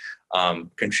way,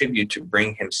 contribute to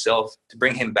bring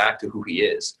him back to who he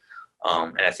is.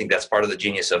 And I think that's part of the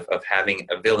genius of having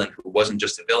a villain who wasn't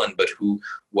just a villain, but who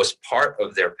was part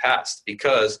of their past,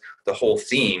 because the whole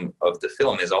theme of the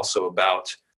film is also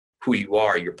about who you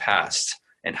are, your past,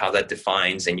 and how that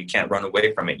defines, and you can't run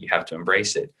away from it. You have to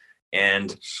embrace it.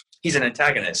 And he's an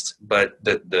antagonist, but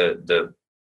the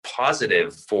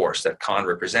positive force that Khan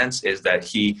represents is that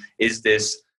he is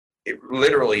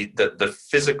literally the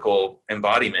physical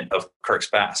embodiment of Kirk's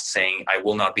past, saying, I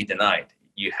will not be denied.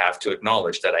 You have to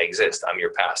acknowledge that I exist. I'm your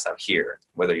past. I'm here,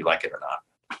 whether you like it or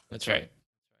not. That's right.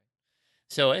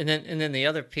 So, and then the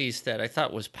other piece that I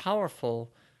thought was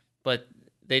powerful, but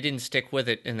they didn't stick with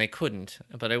it, and they couldn't,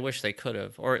 but I wish they could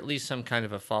have, or at least some kind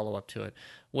of a follow-up to it,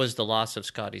 was the loss of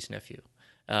Scotty's nephew.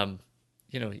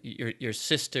 Your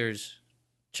sister's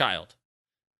child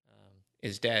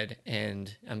is dead,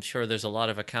 and I'm sure there's a lot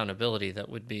of accountability that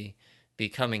would be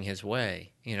coming his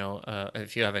way.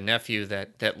 If you have a nephew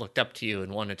that looked up to you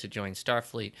and wanted to join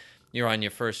Starfleet, you're on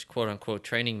your first quote-unquote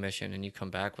training mission, and you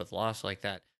come back with loss like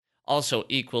that. Also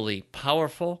equally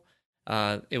powerful.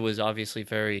 It was obviously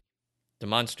very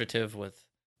demonstrative with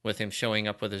him showing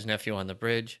up with his nephew on the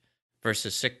bridge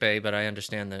versus sickbay, but I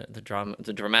understand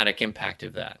the dramatic impact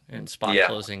of that, and Spock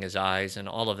closing his eyes, and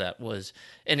all of that was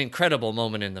an incredible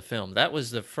moment in the film. That was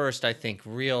the first, I think,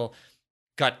 real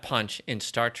gut punch in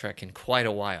Star Trek in quite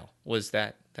a while, was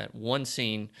that one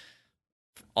scene,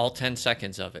 all 10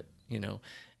 seconds of it,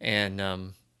 and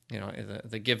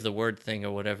the give the word thing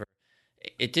or whatever.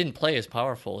 It didn't play as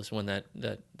powerful as when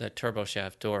that turbo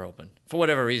shaft door opened. For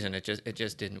whatever reason, it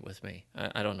just didn't with me.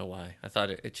 I don't know why. I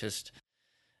thought it just.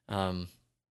 I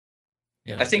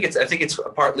think it's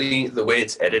partly the way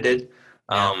it's edited.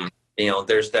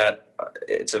 There's that.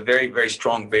 It's a very, very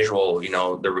strong visual.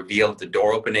 The reveal of the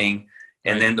door opening,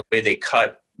 and then the way they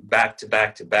cut back to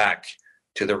back to back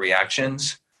to the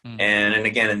reactions. And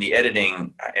again, in the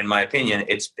editing, in my opinion,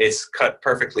 it's cut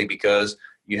perfectly, because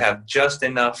you have just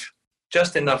enough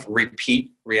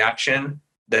repeat reaction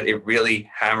that it really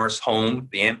hammers home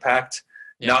the impact.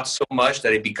 Not so much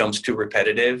that it becomes too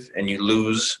repetitive and you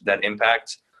lose that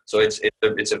impact. So it's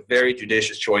a very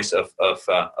judicious choice of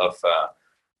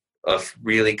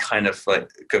really kind of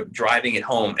like driving it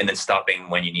home and then stopping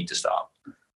when you need to stop.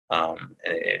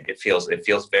 It feels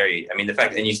very. I mean, the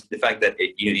fact that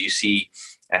you see,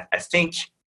 I think,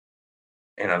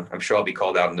 and I'm sure I'll be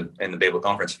called out in the Babel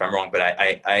conference if I'm wrong, but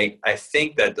I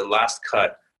think that the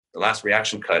last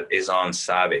reaction cut is on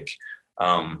Saavik.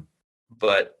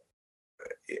 But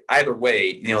either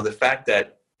way, the fact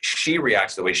that she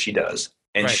reacts the way she does.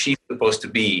 And Right. she's supposed to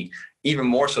be, even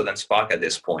more so than Spock at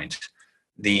this point,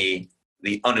 the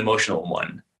unemotional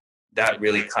one. That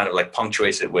really kind of like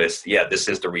punctuates it with, yeah, this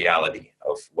is the reality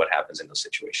of what happens in those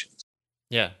situations.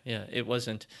 Yeah. It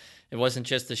wasn't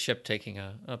just the ship taking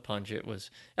a plunge. It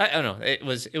was, I don't know. It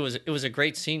was a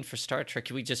great scene for Star Trek.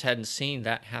 We just hadn't seen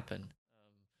that happen.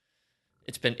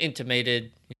 It's been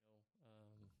intimated.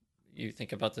 You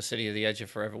think about the City of the Edge of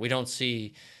Forever. We don't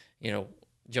see,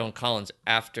 Joan Collins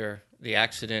after the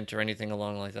accident or anything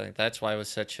along like that. That's why it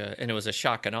was and it was a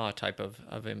shock and awe type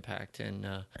of impact.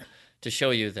 And to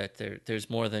show you that there's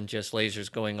more than just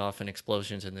lasers going off and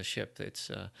explosions in the ship.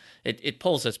 It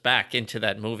pulls us back into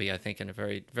that movie, I think, in a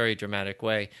very, very dramatic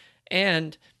way.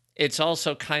 And it's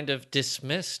also kind of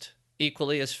dismissed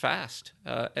equally as fast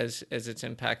as its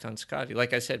impact on Scotty.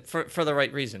 Like I said, for the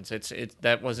right reasons.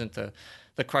 That wasn't the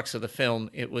crux of the film.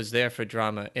 It was there for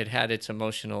drama. It had its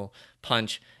emotional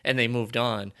punch, and they moved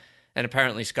on. And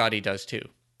apparently Scotty does too,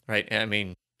 right? I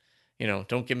mean,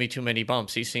 don't give me too many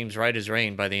bumps. He seems right as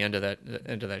rain by the end of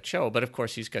that show. But of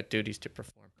course, he's got duties to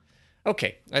perform.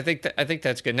 Okay, I think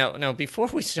that's good. Now, before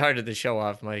we started the show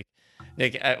off,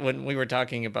 Nick, when we were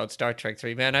talking about Star Trek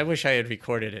 3, man, I wish I had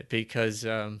recorded it because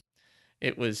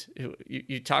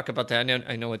you talk about that.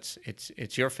 I know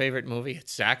it's your favorite movie.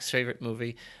 It's Zach's favorite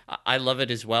movie. I love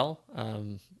it as well.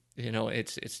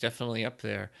 It's definitely up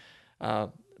there.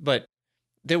 But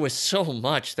there was so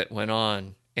much that went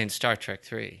on in Star Trek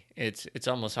 3. It's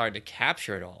almost hard to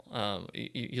capture it all.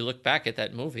 You look back at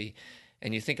that movie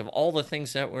and you think of all the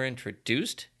things that were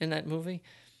introduced in that movie.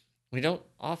 We don't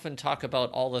often talk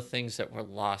about all the things that were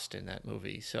lost in that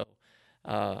movie. So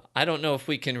I don't know if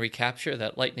we can recapture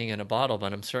that lightning in a bottle,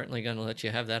 but I'm certainly going to let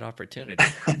you have that opportunity.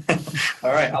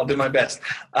 All right, I'll do my best.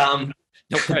 No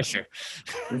pressure.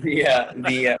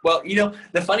 Well,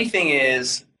 the funny thing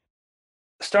is,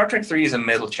 Star Trek 3 is a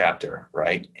middle chapter,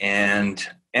 right? And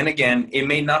again, it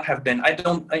may not have been.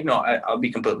 I'll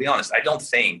be completely honest. I don't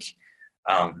think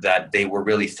that they were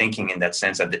really thinking in that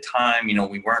sense at the time.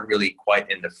 We weren't really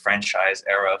quite in the franchise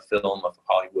era film of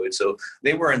Hollywood, so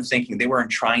they weren't thinking. They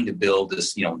weren't trying to build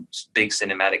this, big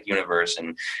cinematic universe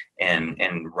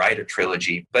and write a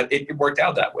trilogy. But it worked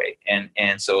out that way,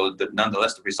 and so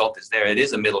nonetheless, the result is there. It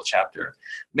is a middle chapter.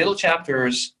 Middle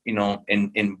chapters,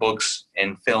 in books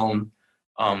and film.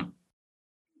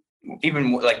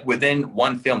 Even like within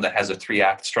one film that has a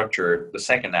 3-act structure, the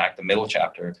second act, the middle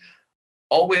chapter,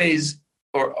 always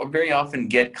or very often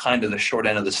get kind of the short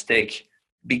end of the stick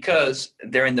because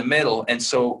they're in the middle. And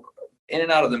so in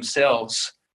and out of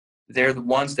themselves, they're the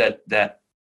ones that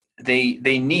they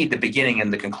need the beginning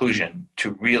and the conclusion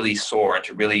to really soar and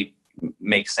to really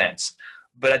make sense.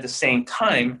 But at the same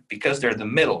time, because they're the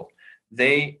middle,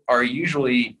 they're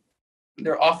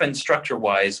often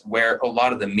structure-wise where a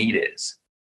lot of the meat is.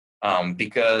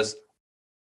 Because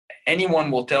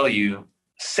anyone will tell you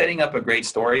setting up a great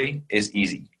story is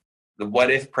easy. The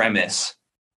what-if premise,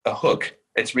 a hook,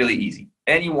 it's really easy.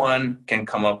 Anyone can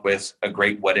come up with a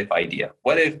great what-if idea.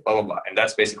 What if, blah, blah, blah. And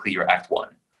that's basically your act one.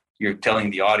 You're telling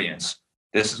the audience,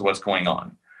 this is what's going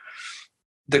on.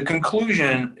 The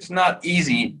conclusion is not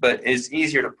easy, but it's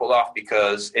easier to pull off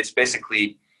because it's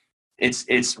basically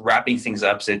it's wrapping things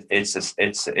up. It's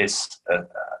a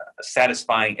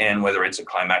satisfying end, whether it's a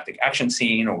climactic action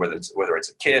scene or whether it's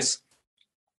a kiss.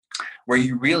 Where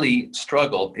you really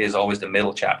struggle is always the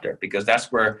middle chapter, because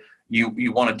that's where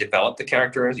you want to develop the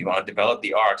characters, you want to develop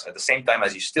the arcs at the same time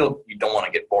as you don't want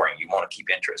to get boring. You want to keep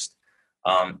interest.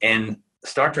 And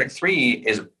Star Trek 3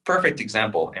 is a perfect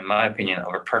example, in my opinion,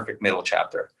 of a perfect middle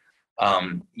chapter.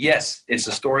 Yes, it's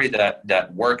a story that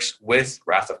works with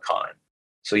Wrath of Khan.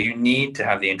 So you need to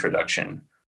have the introduction.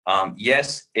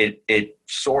 Yes, it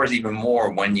soars even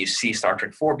more when you see Star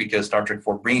Trek 4, because Star Trek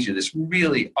 4 brings you this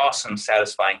really awesome,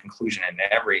 satisfying conclusion in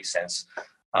every sense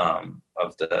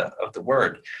of the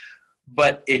word.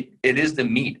 But it is the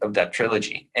meat of that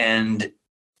trilogy. And,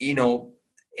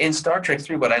 in Star Trek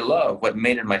 3, what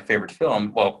made it my favorite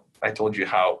film, well, I told you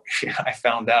how I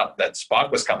found out that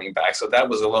Spock was coming back. So that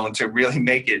was alone to really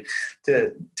make it,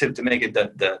 to make it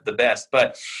the best.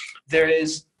 But there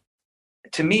is,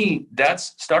 to me,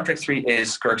 that's Star Trek 3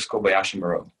 is Kirk's Kobayashi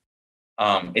Maru.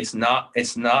 It's not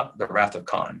the Wrath of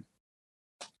Khan.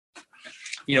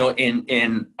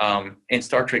 In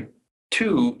Star Trek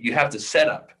 2, you have the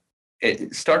setup.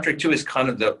 Star Trek 2 is kind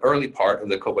of the early part of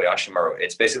the Kobayashi Maru.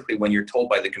 It's basically when you're told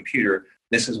by the computer,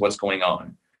 this is what's going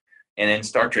on. And then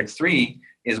Star Trek 3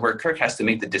 is where Kirk has to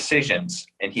make the decisions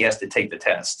and he has to take the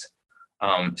test.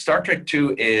 Star Trek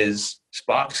 2 is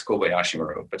Spock's Kobayashi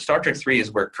Maru, but Star Trek 3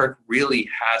 is where Kirk really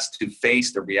has to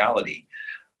face the reality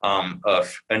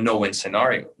of a no-win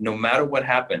scenario. No matter what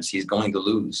happens, he's going to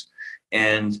lose.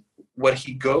 And what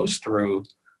he goes through,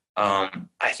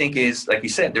 I think is, like you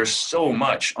said, there's so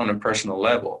much on a personal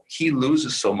level. He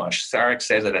loses so much. Sarek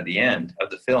says it at the end of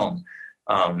the film,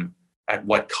 at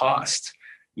what cost?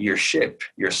 Your ship,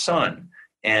 your son.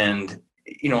 And,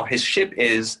 his ship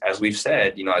is, as we've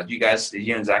said, as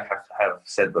you and Zach have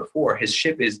said before, his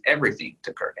ship is everything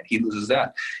to Kirk, and he loses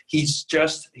that.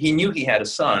 He knew he had a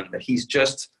son, but he's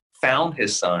just found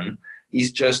his son.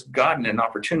 He's just gotten an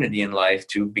opportunity in life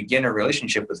to begin a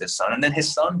relationship with his son, and then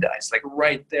his son dies, like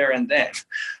right there and then.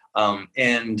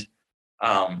 And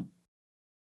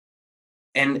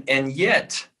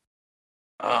yet,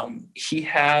 he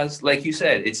has, like you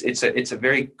said, it's a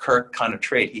very Kirk kind of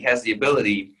trait. He has the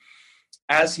ability,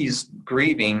 as he's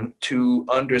grieving, to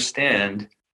understand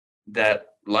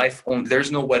that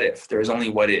there's no what if, there's only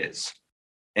what is.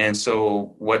 And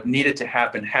so what needed to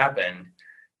happen happened.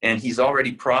 And he's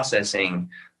already processing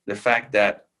the fact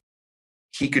that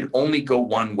he could only go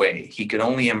one way. He could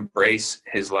only embrace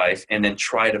his life and then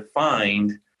try to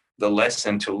find the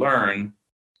lesson to learn,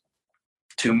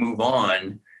 to move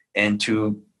on, and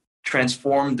to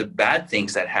transform the bad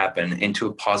things that happen into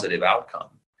a positive outcome.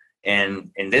 And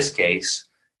in this case,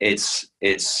 it's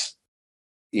his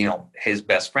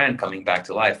best friend coming back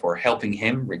to life or helping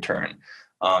him return.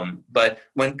 But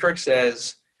when Kirk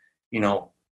says,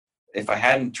 if I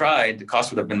hadn't tried, the cost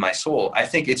would have been my soul. I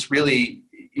think it's really,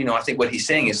 I think what he's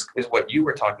saying is what you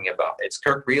were talking about. It's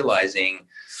Kirk realizing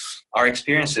our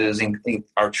experiences and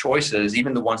our choices,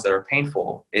 even the ones that are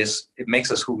painful, it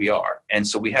makes us who we are. And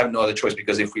so we have no other choice,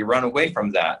 because if we run away from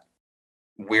that,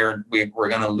 we're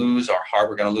going to lose our heart.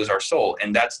 We're going to lose our soul.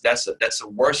 And that's a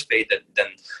worse fate than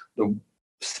the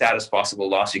saddest possible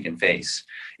loss you can face.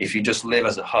 If you just live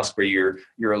as a husk where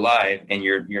you're alive and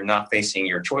you're not facing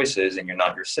your choices and you're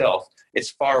not yourself,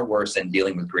 it's far worse than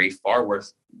dealing with grief, far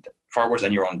worse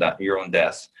than your own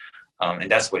death. And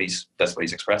that's what he's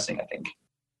expressing, I think.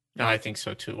 No, I think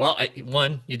so too. Well,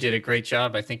 you did a great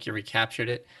job. I think you recaptured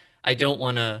it. I don't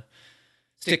want to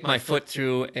stick my foot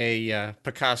through a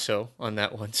Picasso on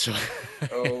that one. So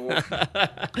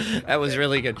that was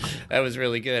really good.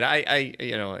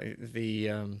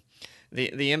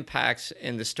 The impacts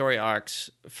and the story arcs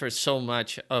for so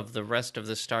much of the rest of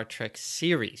the Star Trek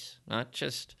series, not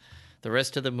just the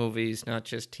rest of the movies, not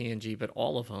just TNG, but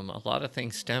all of them. A lot of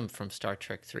things stem from Star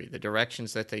Trek 3. The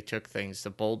directions that they took things,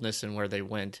 the boldness and where they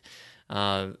went,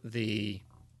 the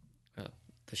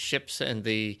ships and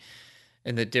the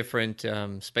different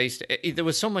space. There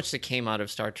was so much that came out of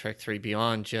Star Trek 3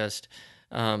 beyond just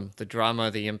the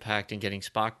drama, the impact, and getting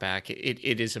Spock back.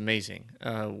 It is amazing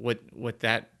what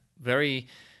that very,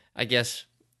 I guess,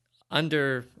 I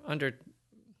don't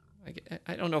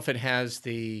know if it has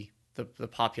the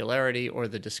popularity or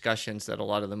the discussions that a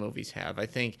lot of the movies have. I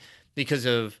think because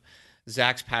of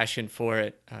Zach's passion for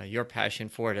it, your passion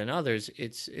for it, and others,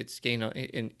 it's gained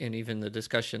in even the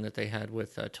discussion that they had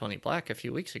with Tony Black a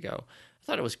few weeks ago. I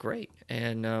thought it was great,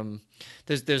 and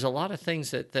there's a lot of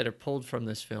things that are pulled from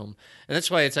this film, and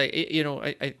that's why it's like,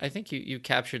 I think you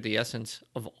captured the essence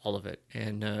of all of it,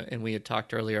 and we had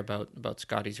talked earlier about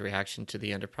Scotty's reaction to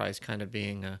the Enterprise kind of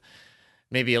being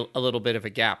maybe a little bit of a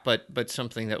gap, but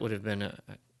something that would have been a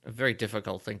very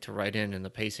difficult thing to write in the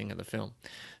pacing of the film.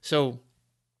 So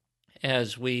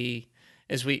as we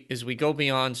go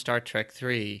beyond Star Trek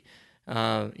 3,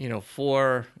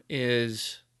 4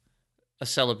 is a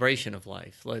celebration of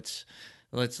life. Let's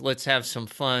have some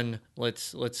fun.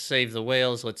 Let's save the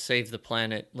whales. Let's save the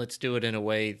planet. Let's do it in a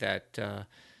way that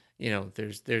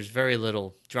there's very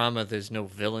little drama. There's no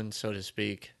villain, so to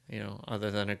speak.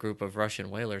 Other than a group of Russian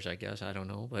whalers, I guess. I don't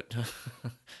know, but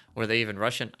were they even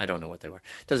Russian? I don't know what they were.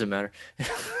 Doesn't matter.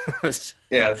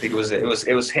 Yeah, I think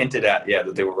it was hinted at,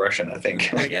 that they were Russian, I think.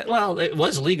 Yeah, well, it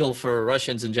was legal for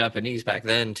Russians and Japanese back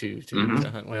then to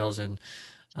hunt whales, and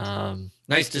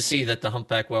nice to see that the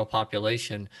humpback whale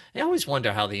population. I always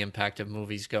wonder how the impact of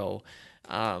movies go,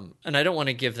 and I don't want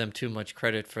to give them too much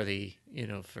credit for the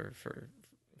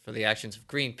for the actions of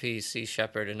Greenpeace, Sea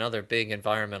Shepherd, and other big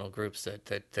environmental groups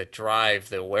that drive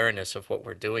the awareness of what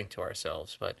we're doing to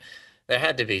ourselves. But there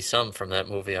had to be some from that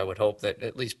movie, I would hope, that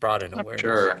at least brought in awareness.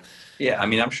 Sure. Yeah,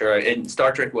 I'm sure. And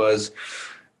Star Trek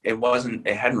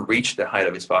it hadn't reached the height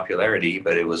of its popularity,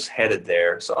 but it was headed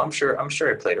there. So I'm sure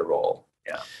it played a role.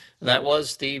 Yeah. That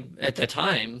was at the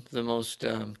time, the most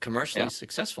commercially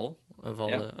successful of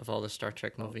all the Star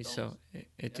Trek movies. So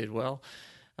it did well.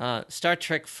 Star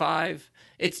Trek V,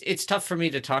 it's tough for me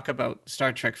to talk about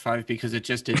Star Trek V because it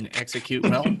just didn't execute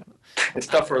well. It's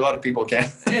tough for a lot of people,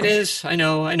 Ken. It is. I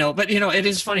know. But, it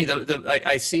is funny.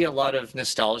 I see a lot of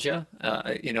nostalgia,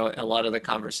 a lot of the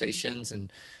conversations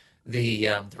and the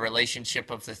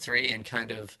relationship of the three and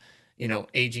kind of,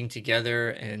 aging together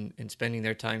and spending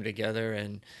their time together.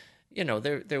 And,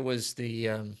 there was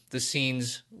the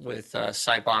scenes with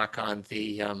Cybok on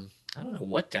the, I don't know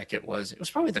what deck it was. It was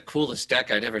probably the coolest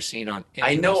deck I'd ever seen on any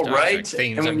I know, Star Trek right?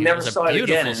 themes. And we never saw it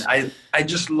again. And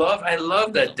I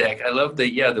love that deck. I love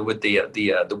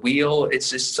the wheel. It's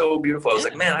just so beautiful. I was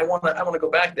like, man, I want to go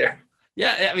back there.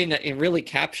 Yeah, I mean, it really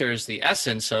captures the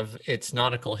essence of its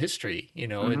nautical history,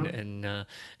 Mm-hmm.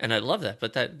 and I love that.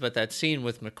 But that scene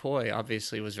with McCoy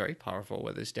obviously was very powerful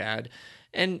with his dad,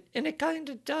 and it kind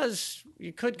of does.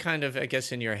 You could kind of, I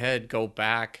guess, in your head go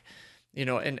back,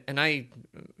 and I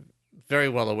very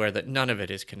well aware that none of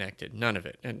it is connected, none of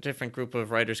it. And a different group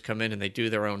of writers come in and they do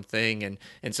their own thing, and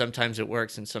sometimes it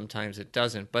works and sometimes it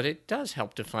doesn't. But it does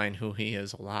help define who he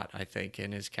is a lot, I think,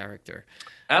 in his character.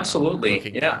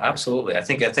 Absolutely, absolutely. I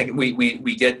think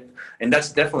we get, and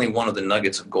that's definitely one of the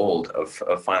nuggets of gold of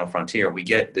Final Frontier. We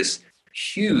get this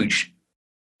huge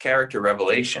character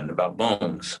revelation about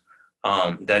Bones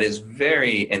that is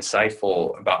very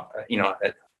insightful about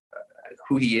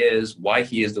who he is, why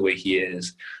he is the way he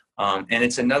is. And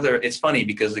it's funny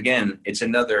because, again, it's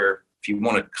another, if you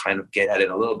want to kind of get at it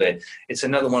a little bit, it's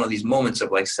another one of these moments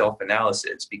of like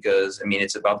self-analysis because, I mean,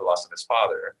 it's about the loss of his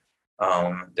father.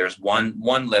 There's one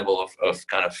level of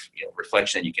kind of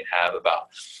reflection that you can have about,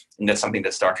 and that's something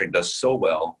that Star Trek does so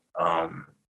well.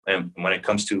 And when it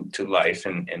comes to life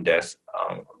and death,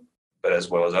 but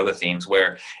as well as other themes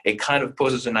where it kind of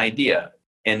poses an idea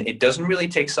and it doesn't really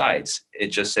take sides. It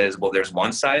just says, well, there's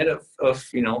one side of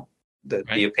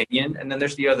the opinion, and then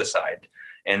there's the other side,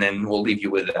 and then we'll leave you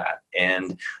with that.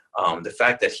 And the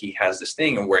fact that he has this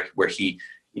thing where he,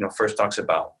 first talks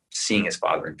about seeing his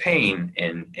father in pain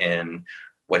and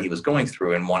what he was going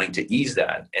through and wanting to ease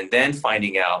that, and then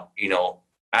finding out,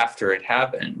 after it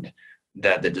happened,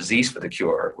 that the disease for the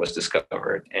cure was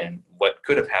discovered, and what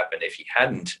could have happened if he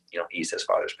hadn't, eased his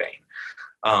father's pain,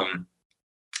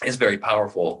 is very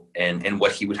powerful, and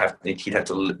what he'd have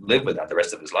to live with that the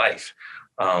rest of his life.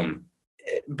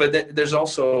 But there's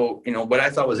also, what I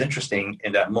thought was interesting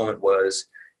in that moment was,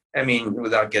 I mean,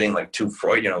 without getting like too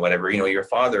Freudian whatever, your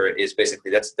father is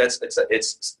basically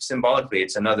it's symbolically,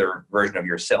 it's another version of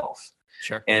yourself.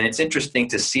 Sure. And it's interesting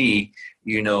to see,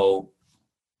 the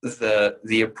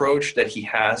approach that he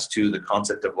has to the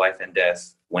concept of life and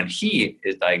death when he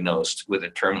is diagnosed with a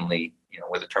terminal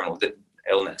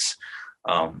illness,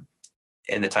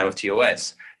 in the time of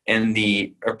TOS. And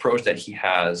the approach that he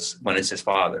has when it's his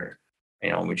father,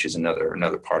 which is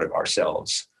another part of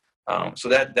ourselves. So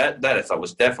that I thought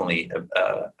was definitely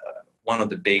one of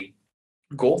the big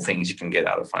goal things you can get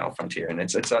out of Final Frontier, and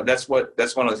that's one of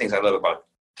the things I love about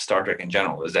Star Trek in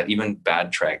general is that even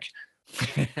bad Trek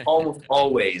almost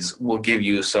always will give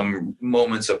you some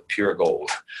moments of pure gold.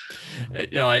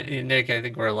 Nick, I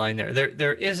think we're aligned there.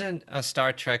 There isn't a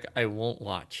Star Trek I won't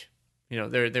watch.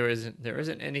 There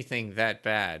isn't anything that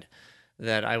bad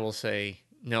that I will say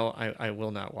no, I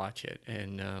will not watch it.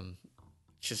 And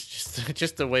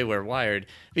just the way we're wired,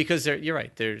 because you're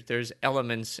right. There's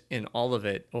elements in all of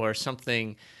it, or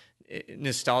something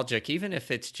nostalgic, even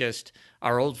if it's just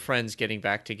our old friends getting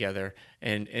back together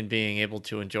and being able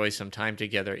to enjoy some time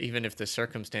together, even if the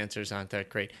circumstances aren't that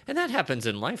great. And that happens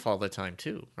in life all the time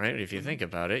too, right? If you think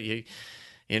about it,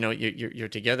 you're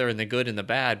together in the good and the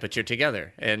bad, but you're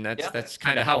together, and that's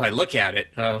kind of how I look at it.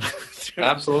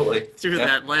 Absolutely, through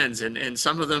that lens, and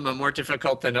some of them are more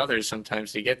difficult than others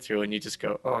sometimes to get through, and you just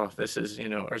go, oh, this is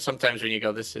or sometimes when you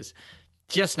go, this is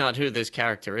just not who this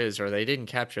character is, or they didn't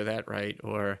capture that right,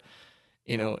 or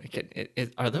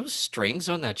are those strings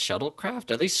on that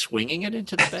shuttlecraft? Are they swinging it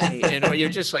into the bay? And you're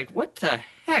just like, what the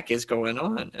heck is going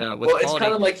on? It's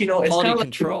kind of like quality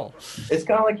control. It's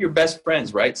kind of like your best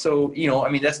friends, right? So I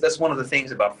mean, that's one of the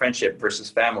things about friendship versus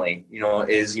family.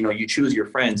 Is you choose your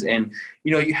friends, and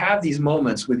you have these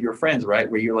moments with your friends, right,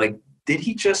 where you're like, did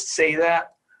he just say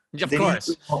that? Of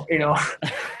course. I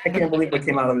can't believe what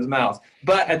came out of his mouth.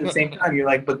 But at the same time, you're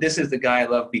like, but this is the guy I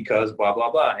love because blah blah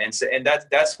blah. And so, and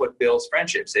that's what builds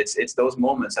friendships. It's those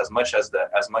moments as much as the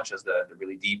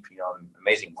really deep,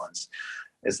 amazing ones.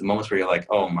 It's the moments where you're like,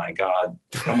 oh my God,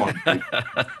 come on.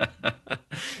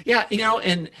 Yeah,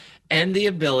 and the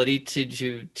ability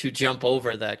to jump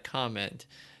over that comment.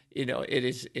 It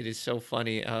is so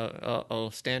funny.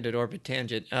 I'll stand at orbit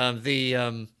tangent.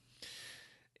 The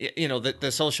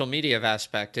social media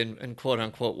aspect and quote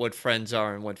unquote what friends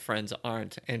are and what friends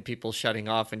aren't, and people shutting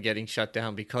off and getting shut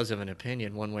down because of an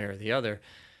opinion one way or the other.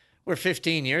 where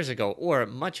 15 years ago, or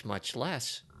much, much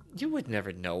less, you would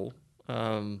never know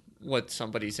what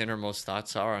somebody's innermost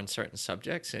thoughts are on certain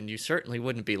subjects, and you certainly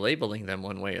wouldn't be labeling them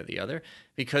one way or the other,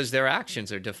 because their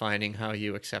actions are defining how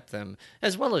you accept them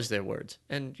as well as their words.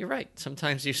 And you're right.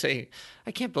 Sometimes you say,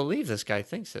 I can't believe this guy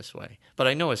thinks this way, but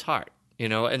I know his heart,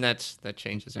 and that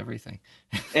changes everything.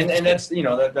 and that's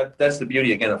that's the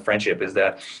beauty again of friendship, is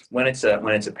that when it's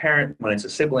a parent, when it's a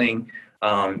sibling,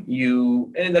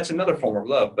 and that's another form of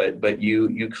love, but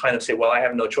you kind of say, well, I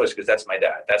have no choice because that's my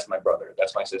dad, that's my brother,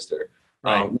 that's my sister.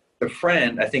 Right. The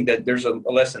friend, I think that there's a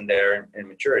lesson there in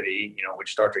maturity,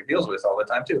 which Star Trek deals with all the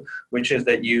time too, which is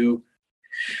that you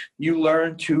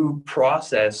learn to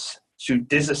process, to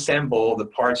disassemble the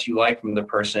parts you like from the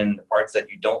person, the parts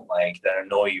that you don't like, that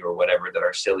annoy you or whatever, that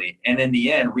are silly, and in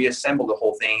the end reassemble the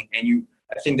whole thing. And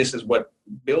I think this is what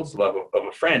builds love of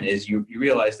a friend, is you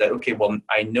realize that, okay, well,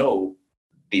 I know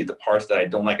the parts that I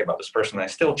don't like about this person, I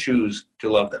still choose to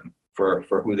love them for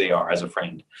who they are as a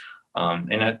friend.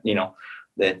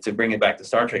 That to bring it back to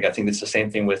Star Trek, I think it's the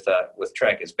same thing with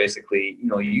Trek. Is basically,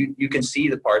 you can see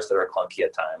the parts that are clunky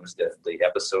at times, the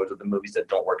episodes of the movies that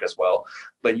don't work as well,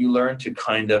 but you learn to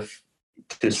kind of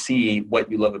to see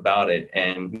what you love about it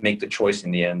and make the choice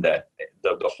in the end that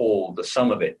the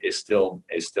sum of it is still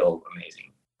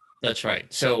amazing. That's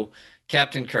right. So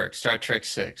Captain Kirk, Star Trek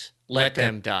 6, let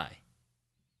them die.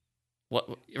 What,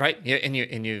 right? And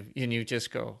you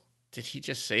just go, did he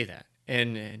just say that?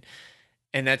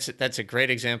 And that's a great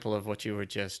example of what you were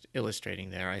just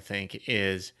illustrating there. I think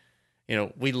is,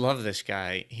 we love this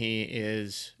guy. He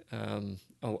is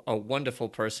a wonderful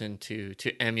person to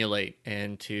emulate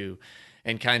and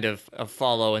kind of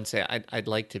follow and say, I'd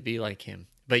like to be like him.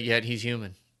 But yet he's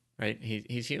human, right?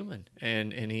 He's human,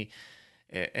 and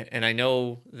I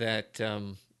know that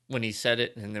when he said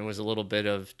it, and there was a little bit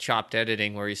of chopped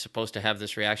editing where he's supposed to have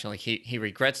this reaction, like he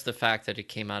regrets the fact that it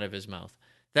came out of his mouth.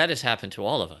 That has happened to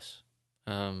all of us.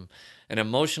 An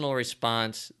emotional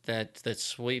response that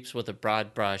sweeps with a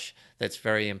broad brush that's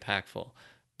very impactful,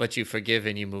 but you forgive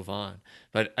and you move on.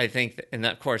 But I think, and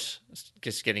that, of course,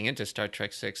 just getting into Star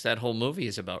Trek 6, that whole movie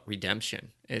is about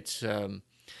redemption. It's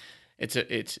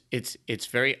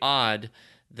very odd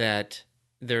that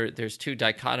there's two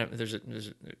dichotomy. There's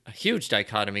a huge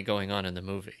dichotomy going on in the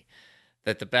movie,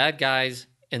 that the bad guys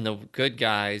and the good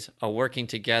guys are working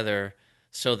together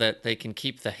so that they can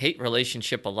keep the hate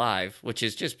relationship alive, which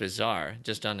is just bizarre,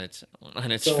 just on its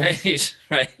face,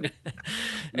 right?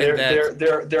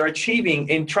 They're achieving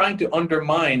in trying to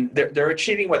undermine. They're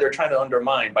achieving what they're trying to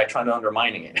undermine by trying to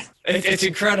undermining it. It's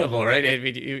incredible, right? I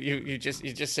mean, you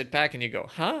just sit back and you go,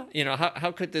 huh?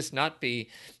 How could this not be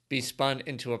spun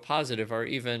into a positive, or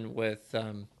even with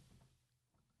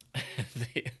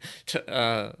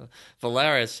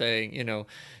Valeris saying,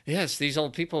 yes, these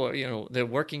old people, they're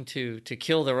working to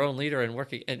kill their own leader and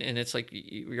working, and it's like,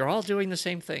 you're all doing the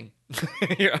same thing.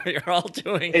 you're all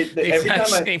doing the exact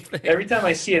same thing. Every time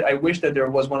I see it, I wish that there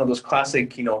was one of those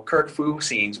classic, Kirk Fu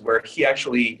scenes where he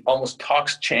actually almost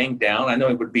talks Chang down. I know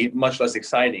it would be much less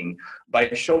exciting by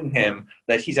showing him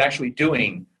that he's actually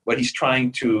doing what he's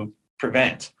trying to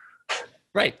prevent.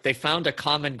 Right. They found a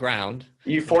common ground.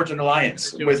 You forge an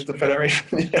alliance with the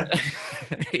Federation.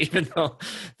 Even though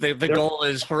the goal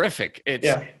is horrific.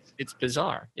 It's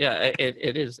bizarre. Yeah,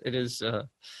 it is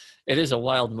a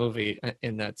wild movie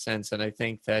in that sense. And I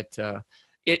think that that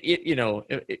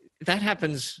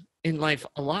happens in life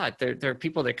a lot. There are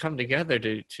people that come together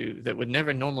to that would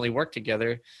never normally work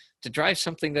together to drive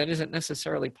something that isn't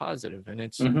necessarily positive. And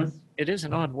it is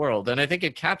an odd world. And I think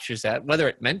it captures that, whether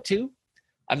it meant to.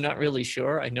 I'm not really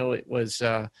sure. I know it was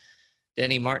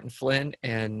Denny Martin Flynn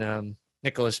and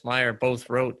Nicholas Meyer both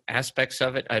wrote aspects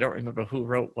of it. I don't remember who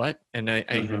wrote what. And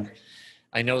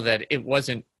I know that it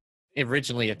wasn't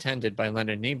originally intended by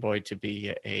Leonard Nimoy to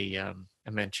be a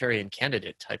Manchurian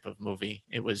Candidate type of movie.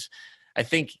 It was, I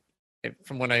think,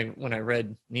 from when I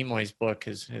read Nimoy's book,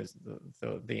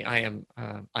 the I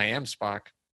Am Spock,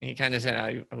 he kind of said,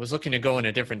 I was looking to go in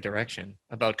a different direction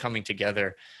about coming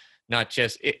together. Not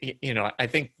just, I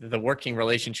think the working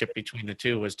relationship between the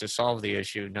two was to solve the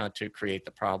issue, not to create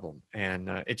the problem. And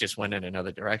it just went in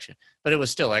another direction. But it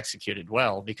was still executed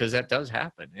well, because that does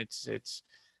happen. It's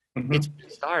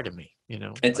bizarre to me,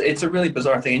 It's a really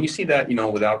bizarre thing. And you see that,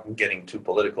 without getting too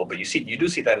political, but you do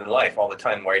see that in life all the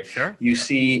time, where you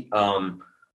see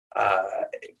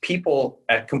people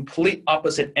at complete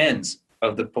opposite ends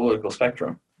of the political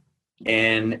spectrum.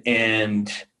 And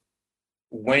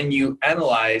when you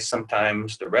analyze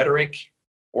sometimes the rhetoric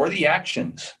or the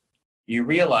actions, you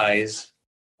realize,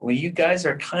 well, you guys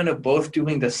are kind of both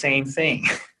doing the same thing.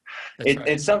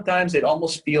 And sometimes it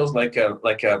almost feels like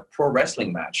a pro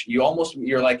wrestling match.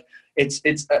 You're like,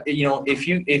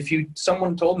 if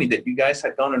someone told me that you guys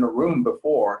had gone in a room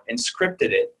before and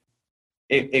scripted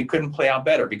it couldn't play out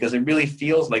better, because it really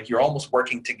feels like you're almost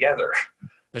working together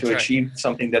to achieve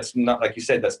something that's not, like you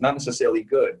said, that's not necessarily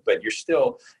good, but you're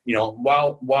still,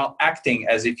 while acting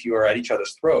as if you are at each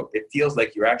other's throat, it feels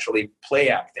like you're actually play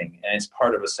acting, and it's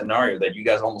part of a scenario that you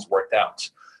guys almost worked out.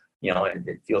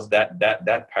 It feels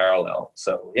that parallel.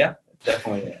 So yeah,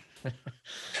 definitely.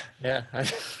 Yeah.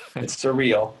 It's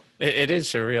surreal. It is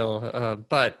surreal,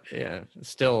 but yeah,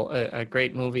 still a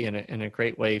great movie and a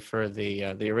great way for the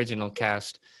original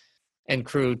cast and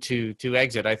crew to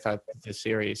exit, I thought, the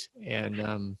series.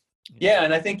 And yeah,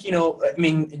 and I think,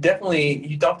 definitely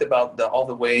you talked about all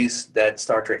the ways that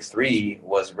Star Trek 3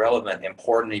 was relevant,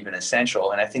 important, even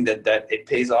essential. And I think that it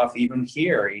pays off even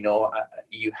here.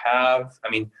 You have,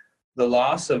 the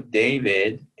loss of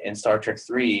David in Star Trek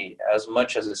 3, as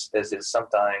much as it's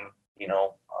sometimes,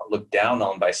 looked down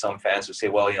on by some fans who say,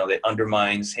 well, that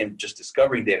undermines him just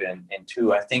discovering David in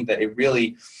 2. I think that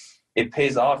it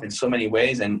pays off in so many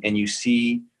ways, and you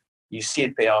see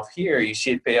it pay off here. You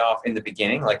see it pay off in the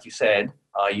beginning, like you said.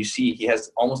 You see he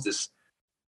has almost this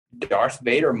Darth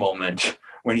Vader moment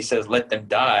when he says, "Let them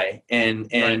die," and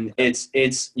right.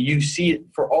 it's you see it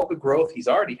for all the growth he's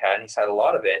already had. And he's had a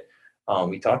lot of it.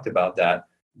 We talked about that.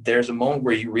 There's a moment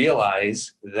where you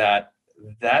realize that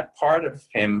part of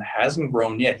him hasn't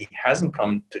grown yet. He hasn't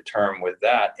come to term with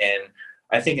that. And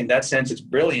I think in that sense, it's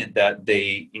brilliant that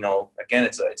they, again,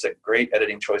 it's a great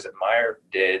editing choice that Meyer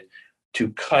did to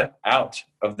cut out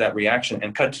of that reaction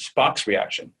and cut to Spock's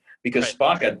reaction, because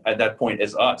right. Spock at that point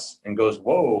is us and goes,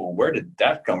 whoa, where did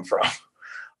that come from?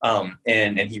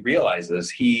 And he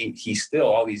realizes he still,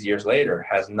 all these years later,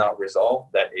 has not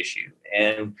resolved that issue.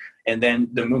 And then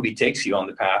the movie takes you on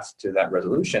the path to that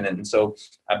resolution. And so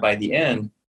by the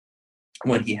end,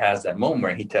 when he has that moment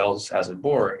where he tells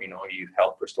Asadbor, you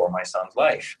helped restore my son's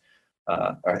life,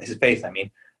 or his faith,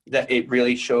 that it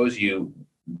really shows you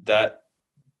that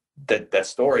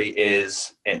story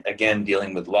is, and again,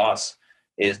 dealing with loss,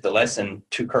 is the lesson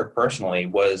to Kirk personally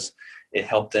was it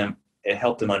helped him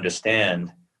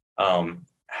understand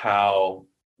how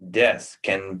death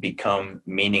can become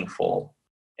meaningful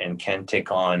and can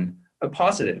take on a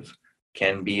positive,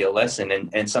 can be a lesson.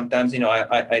 And sometimes,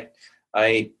 I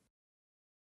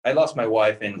lost my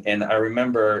wife, and I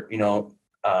remember,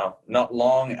 not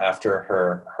long after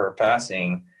her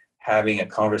passing, having a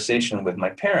conversation with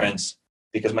my parents,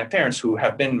 because my parents, who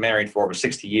have been married for over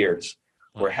 60 years,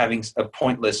 were having a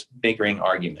pointless bickering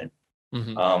argument.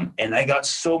 Mm-hmm. And I got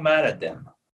so mad at them.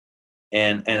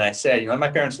 And I said, my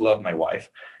parents love my wife.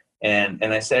 And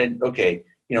I said, okay,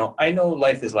 I know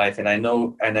life is life, and I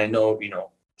know,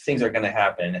 things are going to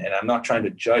happen, and I'm not trying to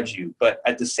judge you. But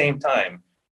at the same time,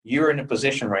 you're in a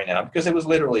position right now, because it was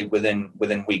literally within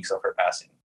weeks of her passing,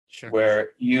 sure, where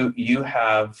you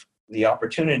have the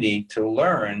opportunity to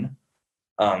learn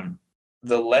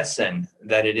the lesson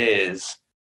that it is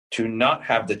to not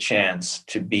have the chance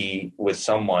to be with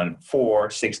someone for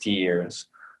 60 years.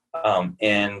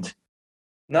 And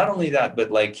not only that,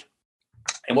 but like,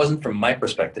 it wasn't from my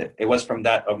perspective, it was from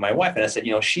that of my wife. And I said,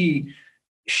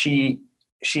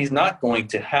 she's not going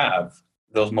to have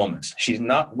those moments.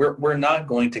 We're not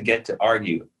going to get to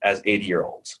argue as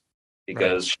 80-year-olds,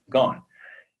 because she's gone.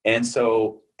 And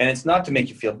it's not to make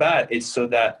you feel bad. It's so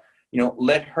that,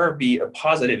 let her be a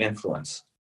positive influence,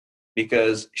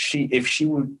 because if she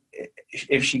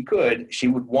could, she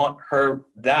would want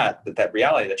that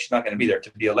reality that she's not going to be there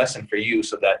to be a lesson for you,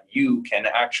 so that you can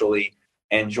actually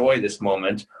enjoy this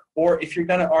moment. Or if you're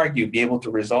going to argue, be able to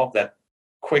resolve that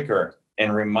quicker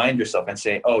and remind yourself and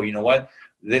say, oh, you know what?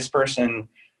 This person,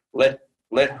 let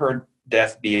her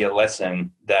death be a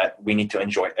lesson that we need to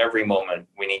enjoy every moment.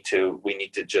 We need to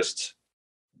just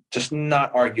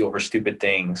not argue over stupid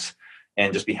things,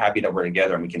 and just be happy that we're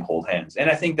together and we can hold hands. And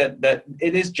I think that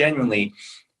it is genuinely,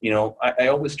 I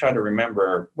always try to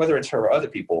remember, whether it's her or other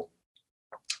people,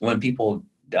 when people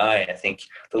die, I think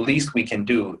the least we can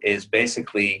do is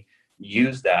basically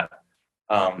use that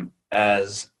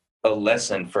as a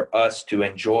lesson for us to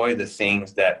enjoy the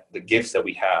gifts that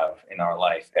we have in our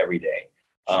life every day.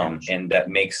 And that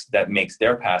makes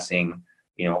their passing,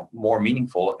 more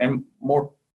meaningful and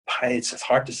more, it's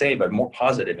hard to say, but more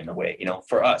positive in a way,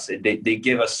 for us. They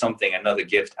give us something, another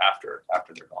gift after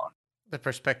they're gone. The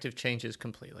perspective changes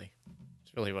completely.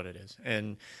 It's really what it is.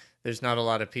 And there's not a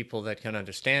lot of people that can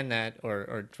understand that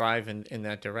or drive in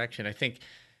that direction. I think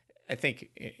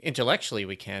intellectually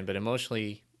we can, but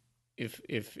emotionally,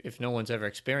 if no one's ever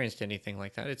experienced anything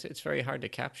like that, it's very hard to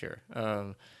capture.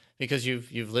 because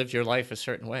you've lived your life a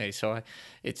certain way. So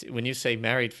it's when you say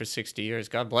married for 60 years,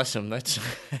 God bless them. That's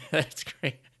that's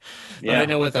great. Yeah. But I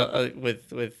know with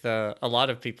a lot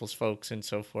of people's folks and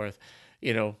so forth,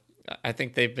 you know, I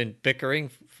think they've been bickering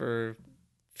for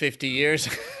 50 years.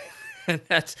 And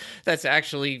that's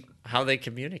actually how they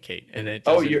communicate, and it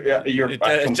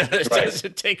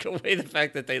doesn't take away the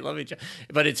fact that they love each other.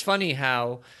 But it's funny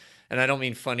how, and I don't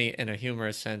mean funny in a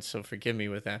humorous sense, so forgive me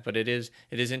with that. But it is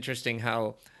interesting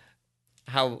how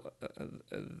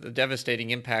the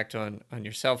devastating impact on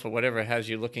yourself or whatever has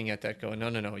you looking at that, going,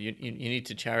 no, you need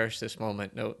to cherish this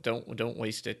moment. No, don't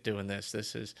waste it doing this.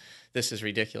 This is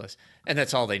ridiculous, and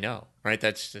that's all they know, right?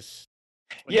 That's just.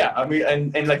 Yeah, I mean,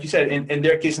 and like you said, in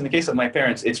their case, in the case of my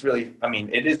parents, it's really, I mean,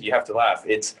 it is, you have to laugh.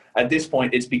 It's, at this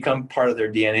point, it's become part of their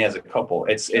DNA as a couple.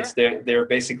 It's they're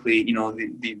basically, you know,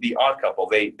 the odd couple.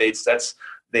 They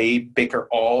bicker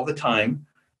all the time.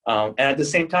 And at the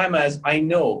same time, as I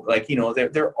know, like, you know,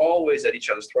 they're always at each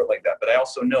other's throat like that. But I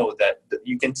also know that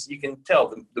you can tell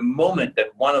the moment that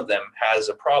one of them has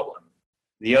a problem,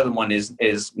 the other one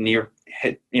is near,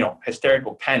 you know,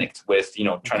 hysterical, panicked with, you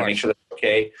know, trying to make sure they're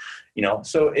okay. You know,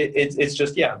 so it's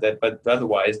just, yeah, that, but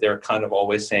otherwise they're kind of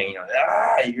always saying, you know,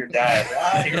 your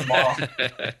dad, your mom.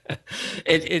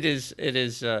 It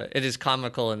is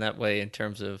comical in that way, in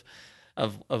terms of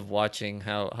watching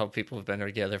how people have been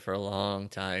together for a long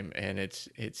time, and it's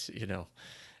you know,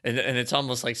 and it's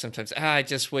almost like sometimes I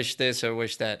just wish this or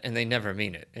wish that, and they never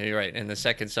mean it. You're right. And the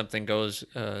second something goes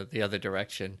the other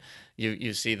direction,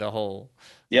 you see the whole.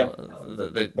 Yep.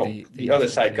 The other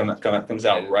side comes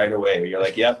out right away. You're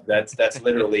like, yep, that's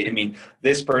literally. I mean,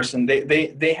 this person,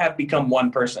 they have become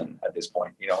one person at this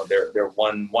point. You know, they're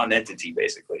one entity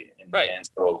basically, and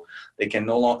so they can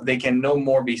no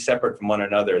more be separate from one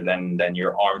another than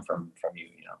your arm from you.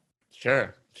 You know.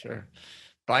 Sure.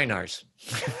 Binars.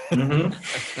 Mm-hmm.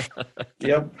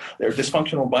 Yep, they're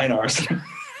dysfunctional binars.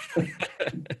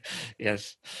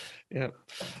 Yes. Yeah.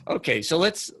 Okay, so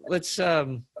let's hit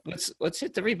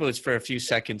the reboots for a few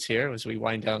seconds here as we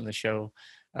wind down the show.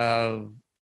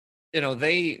 You know,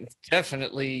 they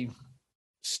definitely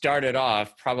started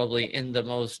off probably in the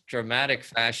most dramatic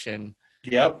fashion.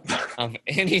 Yep. Of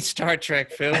any Star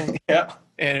Trek film. Yeah.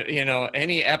 And, you know,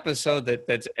 any episode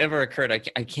that's ever occurred, I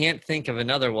can't think of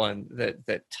another one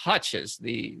that touches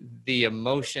the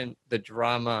emotion, the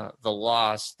drama, the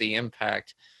loss, the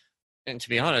impact. And to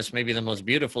be honest, maybe the most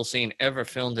beautiful scene ever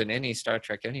filmed in any Star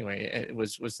Trek anyway, it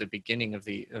was the beginning of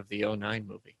the 2009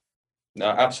 movie. No,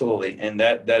 absolutely. And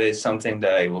that is something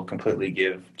that I will completely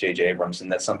give J.J. Abrams,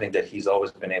 and that's something that he's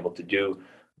always been able to do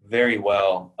very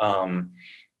well. I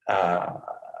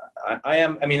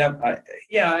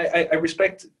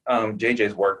respect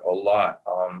JJ's work a lot,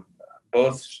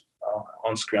 both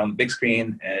on screen, on the big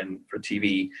screen, and for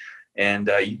TV. And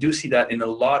you do see that in a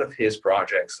lot of his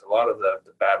projects. A lot of the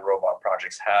Bad Robot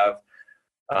projects have,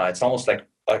 it's almost like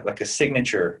a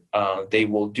signature. They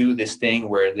will do this thing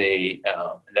where they,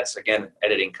 that's again,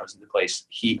 editing comes into place.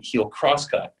 He'll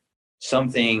cross-cut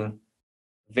something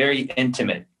very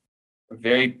intimate,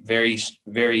 very, very,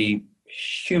 very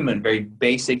human, very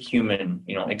basic human,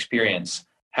 you know, experience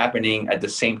happening at the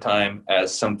same time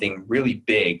as something really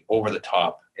big over the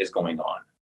top is going on.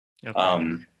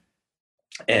 Okay.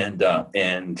 And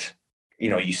you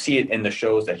know, you see it in the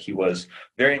shows that he was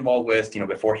very involved with, you know,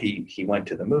 before he went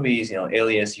to the movies, you know,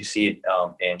 Alias. You see it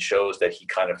in shows that he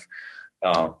kind of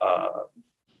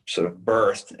sort of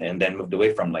birthed and then moved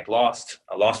away from, like Lost.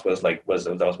 Lost was one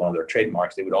of their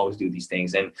trademarks. They would always do these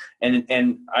things, and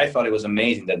I thought it was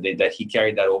amazing that he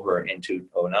carried that over into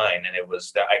 2009. And it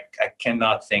was that I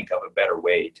cannot think of a better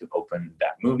way to open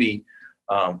that movie,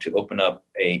 to open up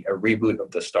a reboot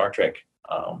of the Star Trek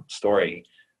story,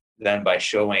 than by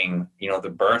showing, you know, the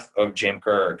birth of Jim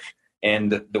Kirk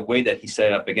and the way that he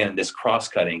set up, again, this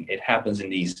cross-cutting. It happens in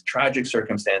these tragic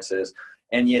circumstances,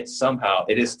 and yet somehow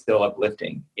it is still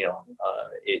uplifting. You know,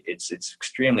 it's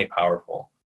extremely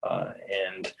powerful,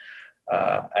 and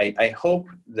I hope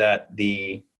that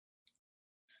you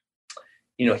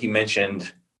know, he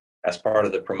mentioned as part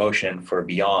of the promotion for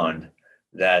Beyond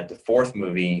that the fourth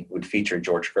movie would feature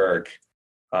George Kirk.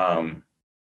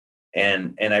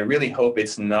 And I really hope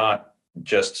it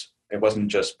wasn't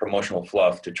just promotional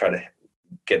fluff to try to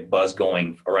get buzz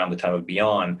going around the time of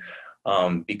Beyond,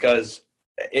 because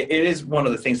it is one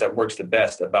of the things that works the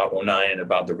best about 2009 and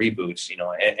about the reboots, you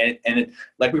know, and it,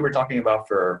 like we were talking about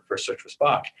for Search for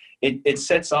Spock, it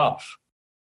sets off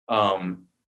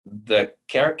the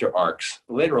character arcs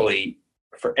literally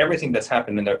for everything that's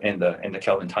happened in the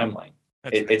Kelvin timeline.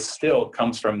 It still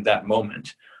comes from that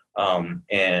moment,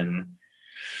 and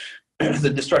the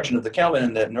destruction of the Kelvin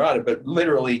and the Narada, but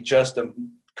literally just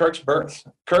Kirk's birth.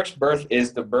 Kirk's birth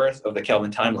is the birth of the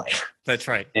Kelvin timeline. That's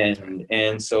right.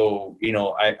 And so,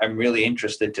 I'm really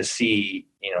interested to see,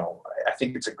 I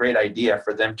think it's a great idea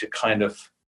for them to kind of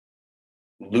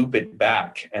loop it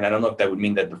back. And I don't know if that would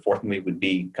mean that the fourth movie would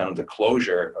be kind of the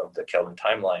closure of the Kelvin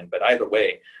timeline, but either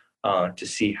way, to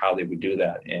see how they would do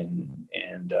that. And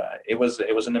it was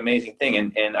an amazing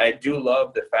thing. And I do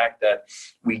love the fact that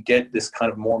we get this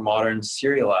kind of more modern,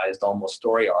 serialized almost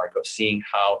story arc of seeing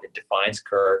how it defines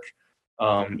Kirk.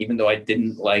 Even though I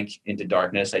didn't like Into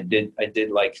Darkness, I did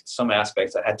like some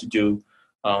aspects that had to do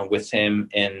with him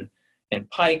and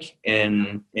Pike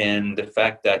and the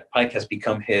fact that Pike has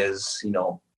become his,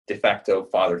 de facto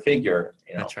father figure.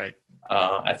 That's right.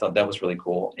 I thought that was really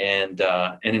cool. And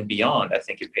in Beyond, I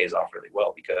think it pays off really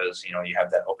well because, you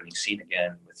have that opening scene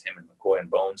again with him and McCoy and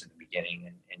Bones in the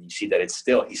beginning. And you see that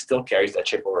he still carries that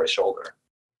chip over his shoulder.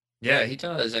 Yeah, he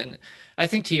does. And I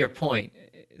think to your point,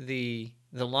 the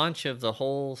launch of the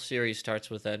whole series starts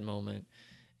with that moment.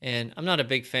 And I'm not a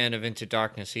big fan of Into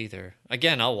Darkness either.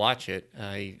 Again, I'll watch it.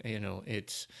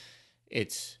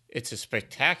 It's a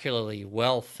spectacularly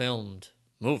well filmed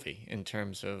movie in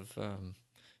terms of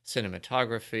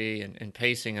cinematography and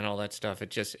pacing and all that stuff. It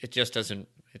just doesn't.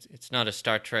 It's not a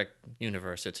Star Trek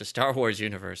universe. It's a Star Wars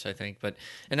universe, I think.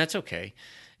 And that's okay.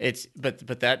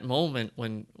 But that moment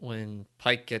when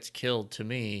Pike gets killed, to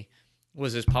me,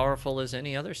 was as powerful as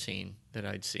any other scene that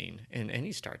I'd seen in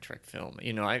any Star Trek film.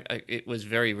 It was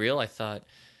very real. I thought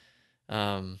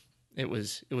it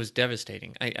was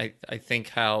devastating. I think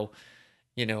how,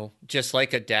 just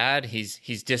like a dad,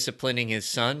 he's disciplining his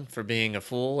son for being a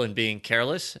fool and being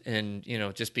careless, and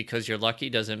just because you're lucky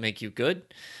doesn't make you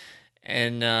good.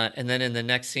 And then in the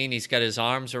next scene, he's got his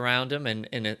arms around him,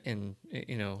 and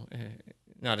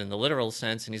not in the literal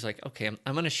sense, and he's like, okay,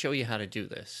 I'm going to show you how to do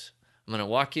this. I'm going to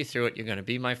walk you through it. You're going to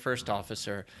be my first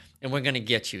officer, and we're going to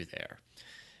get you there.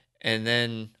 And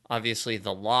then, obviously,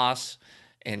 the loss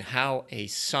and how a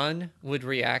son would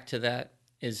react to that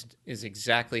is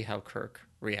exactly how Kirk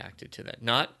reacted to that.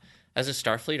 Not as a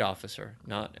Starfleet officer,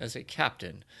 not as a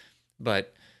captain,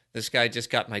 but this guy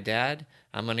just got my dad.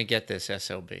 I'm going to get this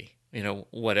SOB.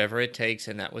 Whatever it takes,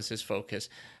 and that was his focus.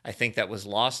 I think that was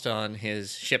lost on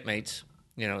his shipmates.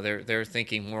 They're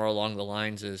thinking more along the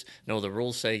lines as, no, the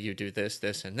rules say you do this,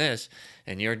 this, and this,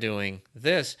 and you're doing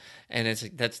this, and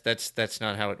that's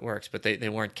not how it works. But they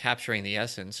weren't capturing the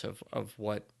essence of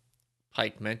what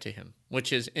Pike meant to him,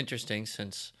 which is interesting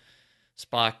since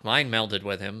Spock mind melded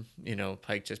with him,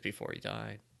 Pike just before he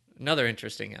died. Another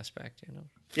interesting aspect,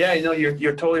 Yeah,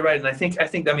 you're totally right, and I think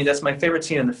that's my favorite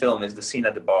scene in the film is the scene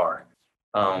at the bar.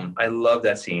 I love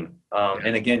that scene.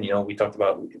 And again, we talked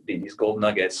about these gold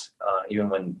nuggets. Even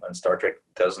when Star Trek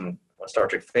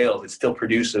fails, it still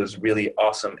produces really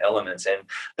awesome elements. And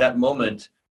that moment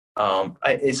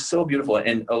is so beautiful.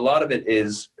 And a lot of it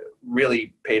is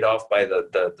really paid off by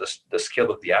the skill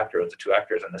of the actors, the two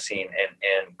actors in the scene.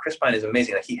 And Chris Pine is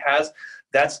amazing. Like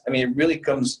it really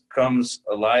comes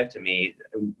alive to me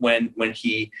when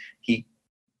he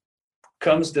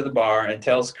comes to the bar and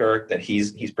tells Kirk that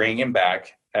he's bringing him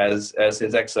back as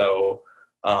his XO,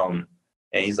 and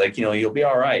he's like, you'll be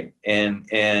all right. And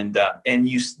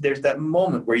there's that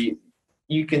moment where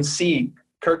you can see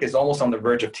Kirk is almost on the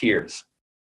verge of tears,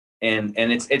 and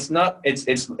it's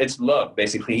love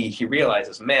basically. He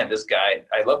realizes, man, this guy,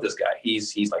 I love this guy.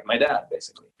 He's like my dad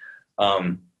basically,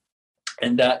 and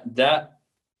that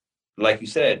like you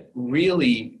said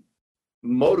really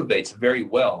motivates very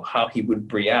well how he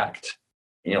would react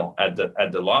at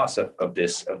the loss of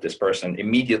this person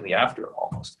immediately after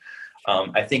almost.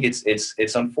 I think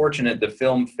it's unfortunate the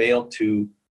film failed to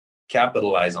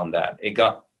capitalize on that. It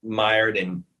got mired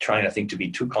in trying, I think, to be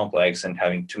too complex and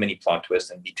having too many plot twists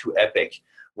and be too epic,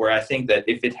 where I think that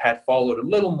if it had followed a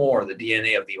little more the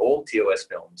DNA of the old TOS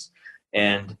films,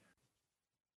 and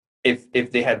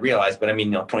if they had realized, but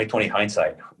 2020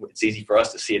 hindsight, it's easy for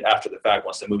us to see it after the fact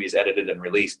once the movie is edited and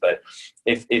released. But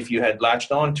if you had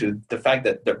latched on to the fact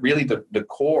that really the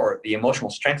core, the emotional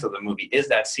strength of the movie is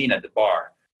that scene at the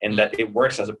bar, and that it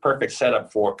works as a perfect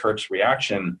setup for Kirk's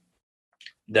reaction,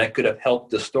 that could have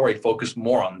helped the story focus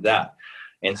more on that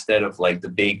instead of like the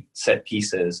big set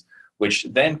pieces, which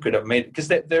then could have made, because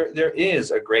there is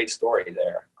a great story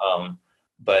there.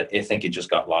 But I think it just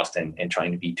got lost in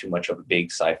trying to be too much of a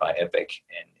big sci-fi epic,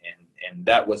 and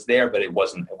that was there, but it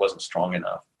wasn't strong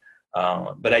enough.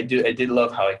 But I did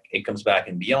love how it comes back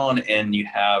in Beyond, and you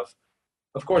have,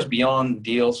 of course, Beyond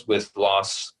deals with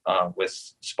loss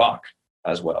with Spock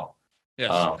as well. Yes,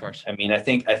 of course. I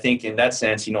think in that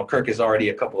sense, Kirk is already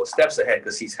a couple of steps ahead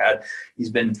because he's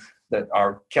been that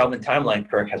our Kelvin timeline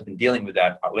Kirk has been dealing with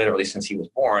that literally since he was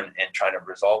born and trying to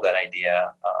resolve that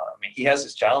idea. I mean, he has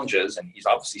his challenges, and he's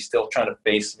obviously still trying to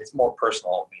face. It's more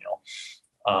personal,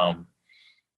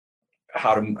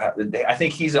 I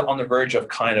think he's on the verge of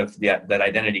kind of that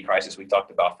identity crisis we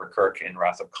talked about for Kirk in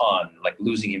Wrath of Khan, like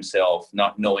losing himself,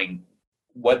 not knowing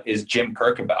what is Jim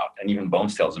Kirk about, and even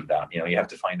Bones tells him that. You have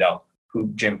to find out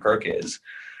who Jim Kirk is.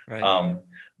 Right.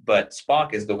 But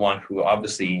Spock is the one who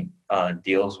obviously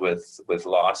deals with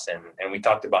loss, and we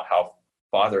talked about how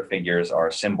father figures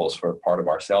are symbols for part of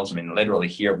ourselves. I mean, literally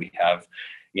here we have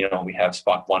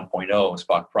Spock 1.0,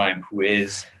 Spock Prime, who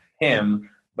is him,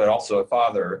 but also a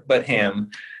father, but him,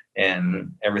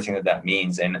 and everything that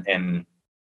means. And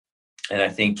I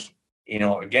think,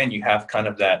 again, you have kind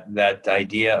of that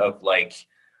idea of like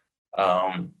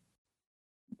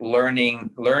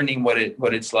learning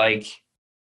what it's like,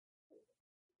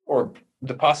 or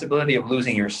the possibility of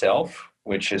losing yourself,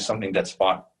 which is something that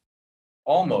Spock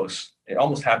almost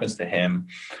happens to him.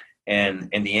 And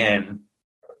in the end,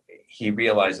 he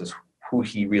realizes who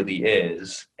he really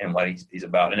is and what he's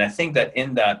about. And I think that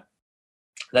in that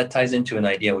ties into an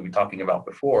idea we've been talking about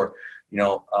before,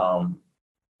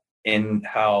 in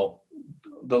how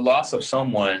the loss of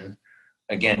someone,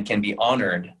 again, can be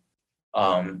honored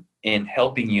in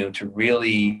helping you to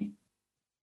really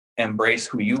embrace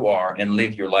who you are and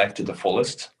live your life to the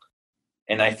fullest.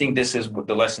 And I think this is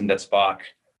the lesson that Spock,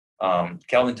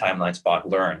 Kelvin timeline Spock,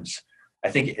 learns. I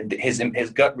think his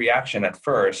gut reaction at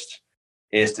first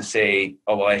is to say,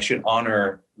 oh, well, I should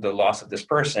honor the loss of this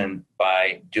person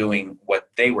by doing what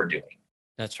they were doing.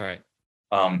 That's right.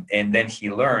 And then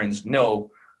he learns, no,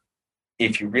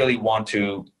 if you really want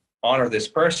to honor this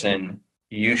person,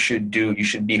 you should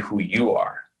be who you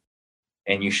are,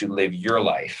 and you should live your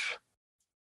life.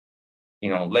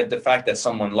 Let the fact that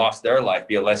someone lost their life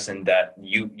be a lesson that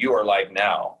you are alive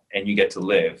now and you get to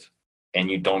live, and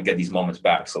you don't get these moments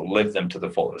back. So live them to the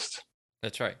fullest.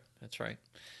 That's right.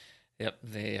 Yep.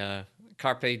 The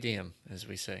carpe diem, as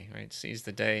we say, right? Seize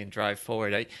the day and drive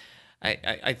forward.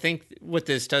 I think what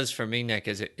this does for me, Nick,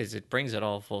 is it brings it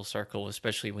all full circle,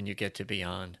 especially when you get to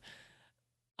Beyond.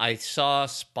 I saw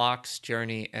Spock's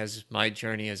journey as my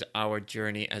journey, as our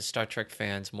journey, as Star Trek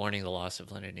fans mourning the loss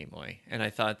of Leonard Nimoy. And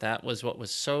I thought that was what was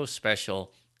so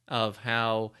special of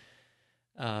how,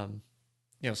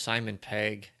 Simon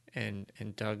Pegg and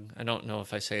Doug, I don't know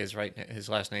if I say his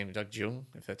last name, Doug Jung,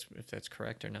 if that's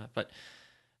correct or not, but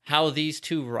how these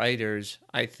two writers,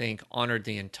 I think, honored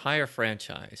the entire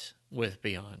franchise with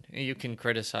Beyond. You can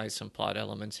criticize some plot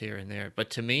elements here and there,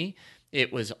 but to me,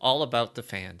 it was all about the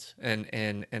fans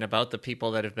and about the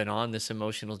people that have been on this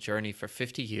emotional journey for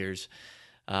 50 years.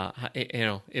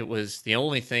 It was the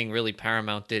only thing really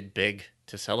Paramount did big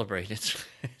to celebrate its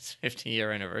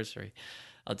 50-year anniversary.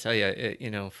 I'll tell you,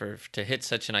 to hit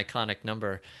such an iconic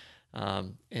number,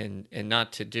 and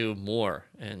not to do more,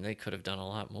 and they could have done a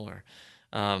lot more.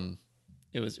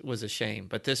 It was a shame,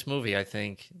 but this movie, I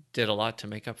think, did a lot to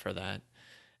make up for that,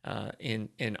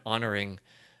 in honoring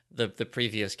the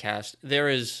previous cast. There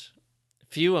is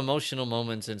few emotional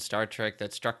moments in Star Trek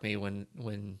that struck me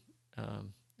when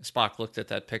Spock looked at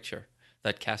that picture,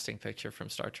 that casting picture from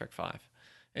Star Trek V.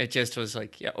 It just was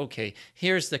like, yeah, okay,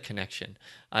 here's the connection.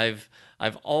 I've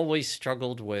always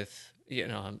struggled with,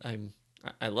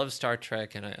 I love Star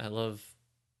Trek, and I love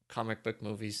comic book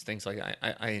movies, things like that.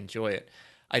 I enjoy it.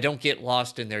 I don't get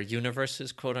lost in their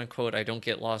universes, quote unquote. I don't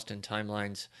get lost in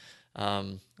timelines.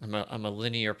 I'm a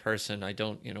linear person. I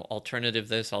don't, alternative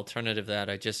this, alternative that.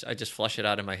 I just flush it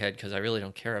out in my head because I really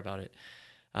don't care about it.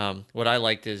 What I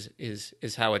liked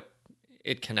is how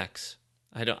it connects.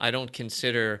 I don't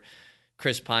consider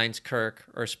Chris Pine's Kirk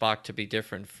or Spock to be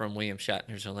different from William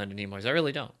Shatner's or Leonard Nimoy's. I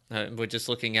really don't. We're just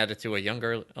looking at it through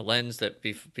a lens that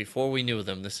before we knew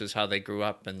them, this is how they grew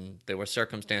up, and there were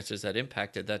circumstances that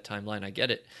impacted that timeline. I get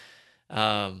it.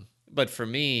 But for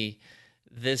me,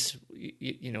 this,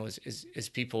 is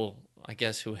people, I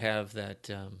guess, who have that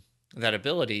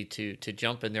ability to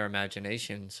jump in their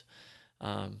imaginations,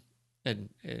 and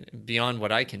beyond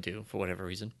what I can do for whatever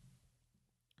reason.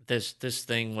 This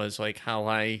thing was like how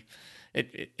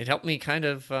it helped me kind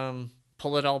of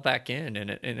pull it all back in, and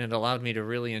it allowed me to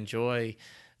really enjoy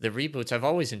the reboots. I've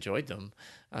always enjoyed them.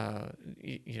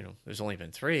 There's only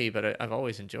been 3, but I've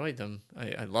always enjoyed them.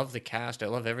 I love the cast. I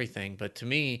love everything. But to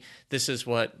me, this is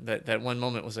what that one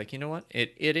moment was like, you know what?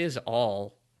 It is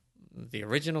all the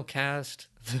original cast,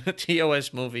 the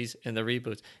TOS movies, and the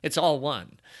reboots. It's all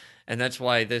one. And that's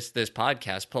why this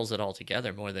podcast pulls it all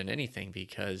together more than anything,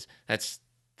 because that's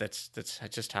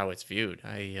just how it's viewed.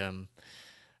 When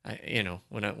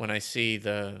I see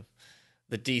the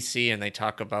the DC, and they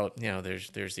talk about,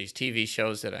 there's these TV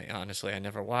shows that I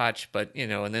never watch, but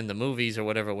and then the movies or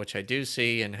whatever, which I do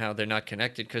see, and how they're not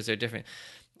connected because they're different.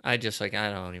 I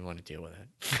don't even want to deal with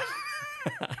it.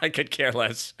 I could care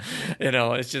less.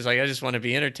 It's just like, I just want to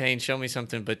be entertained. Show me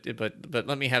something, but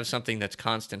let me have something that's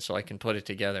constant so I can put it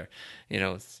together.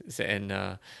 And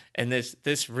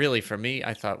this really, for me,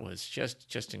 I thought was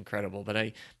just incredible.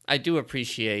 But I do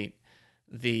appreciate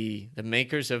the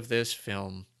makers of this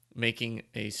film making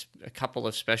a couple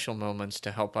of special moments to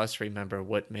help us remember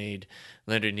what made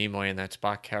Leonard Nimoy and that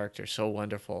Spock character so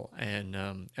wonderful, and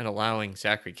allowing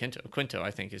Zachary Quinto,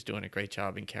 I think, is doing a great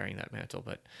job in carrying that mantle.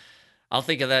 But I'll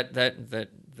think of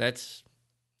that's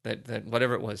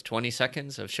whatever it was, 20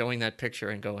 seconds of showing that picture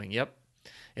and going, yep,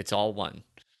 it's all one.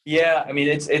 Yeah, I mean,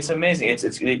 it's amazing.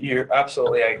 You're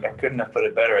absolutely. I couldn't have put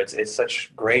it better. It's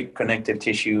such great connective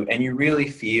tissue, and you really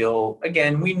feel.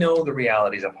 Again, we know the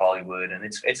realities of Hollywood, and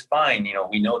it's fine.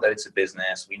 We know that it's a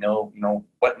business. We know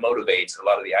what motivates a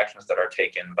lot of the actions that are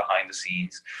taken behind the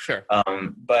scenes. Sure.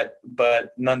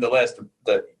 But nonetheless,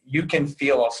 you can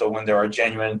feel also when there are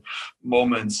genuine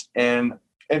moments, and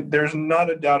there's not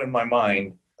a doubt in my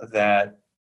mind that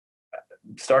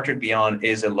Star Trek Beyond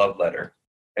is a love letter.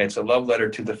 It's a love letter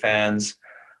to the fans.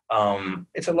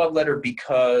 It's a love letter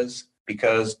because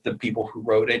the people who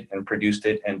wrote it and produced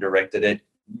it and directed it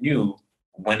knew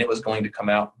when it was going to come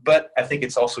out. But I think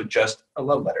it's also just a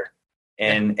love letter.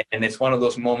 And it's one of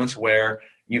those moments where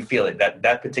you feel it,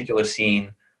 that particular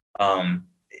scene, that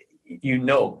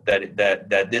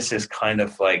this is kind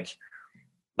of like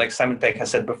Simon Pegg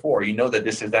has said before, that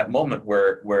this is that moment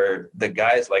where the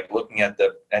guy's like looking at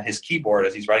his keyboard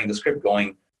as he's writing the script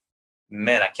going,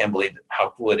 man, I can't believe how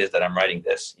cool it is that I'm writing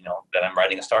this, that I'm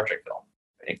writing a Star Trek film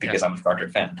because I'm a Star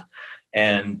Trek fan.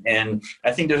 And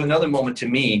I think there's another moment to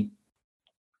me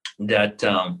that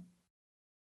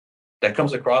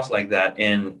comes across like that.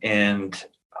 And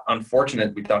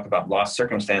unfortunate, we talk about lost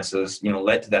circumstances,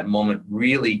 led to that moment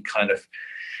really kind of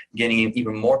getting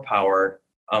even more power.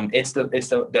 It's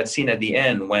that scene at the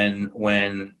end when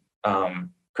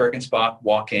Kirk and Spock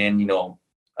walk in,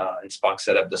 and Spock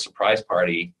set up the surprise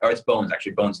party, or it's Bones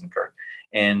and Kirk,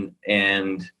 and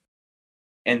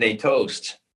they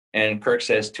toast, and Kirk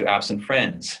says to absent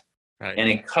friends, right. And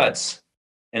it cuts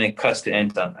to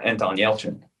Anton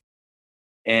Yelchin,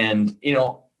 and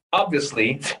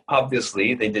obviously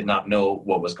they did not know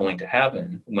what was going to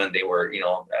happen when they were,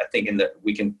 I think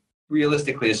we can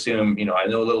realistically assume, I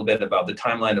know a little bit about the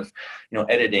timeline of,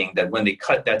 editing, that when they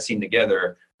cut that scene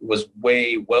together, it was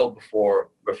well before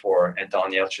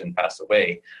Anton Yelchin passed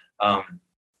away.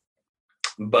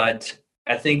 But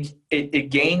I think it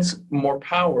gains more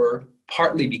power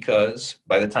partly because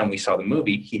by the time we saw the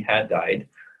movie, he had died.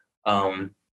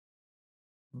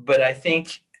 But I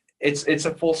think it's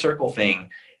a full circle thing.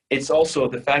 It's also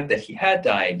the fact that he had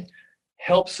died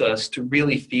helps us to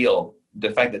really feel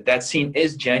the fact that scene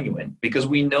is genuine, because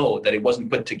we know that it wasn't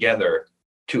put together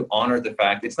to honor the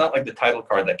fact. It's not like the title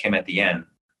card that came at the end,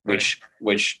 which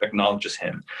acknowledges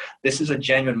him. This is a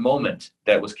genuine moment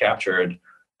that was captured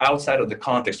outside of the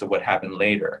context of what happened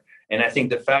later. And I think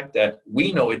the fact that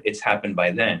we know it's happened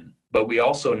by then, but we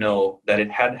also know that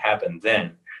it had happened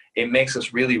then, it makes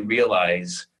us really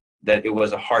realize that it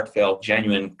was a heartfelt,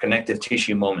 genuine, connective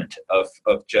tissue moment of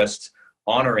just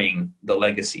honoring the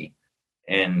legacy.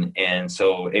 And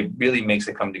so it really makes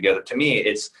it come together. To me,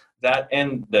 it's that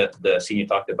and the scene you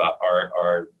talked about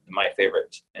are my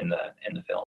favorites in the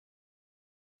film.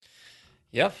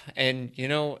 Yep, and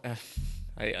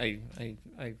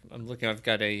I'm looking. I've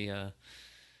got an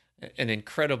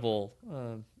incredible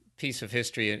piece of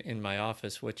history in my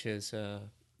office, which is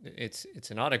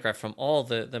it's an autograph from all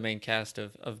the main cast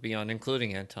of Beyond,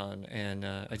 including Anton. And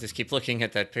I just keep looking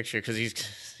at that picture because he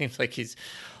seems like he's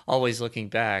always looking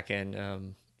back.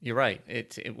 And you're right.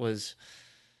 It was,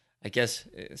 I guess,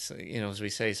 as we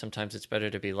say, sometimes it's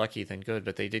better to be lucky than good,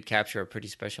 but they did capture a pretty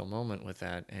special moment with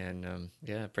that. And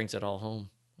it brings it all home.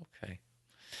 Okay.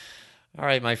 All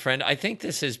right, my friend. I think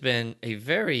this has been a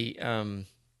very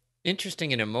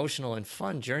interesting and emotional and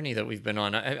fun journey that we've been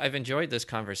on. I've enjoyed this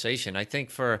conversation. I think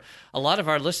for a lot of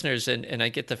our listeners, and I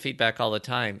get the feedback all the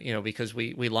time, because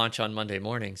we launch on Monday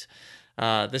mornings,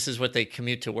 this is what they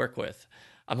commute to work with.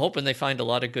 I'm hoping they find a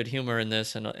lot of good humor in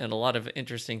this and a lot of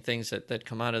interesting things that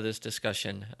come out of this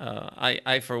discussion.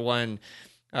 I for one,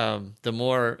 the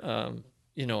more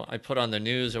I put on the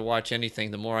news or watch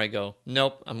anything, the more I go,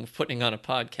 nope, I'm putting on a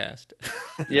podcast.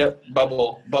 Yep,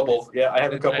 bubble. Yeah, I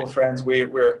have a couple of friends. We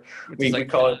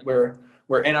call it we're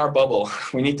in our bubble.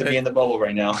 We need to be in the bubble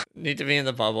right now. Need to be in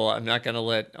the bubble. I'm not going to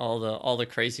let all the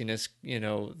craziness,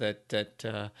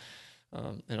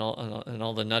 and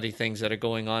all the nutty things that are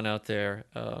going on out there.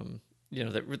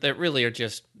 That really are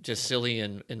just silly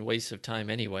and wastes of time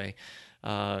anyway.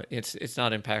 It's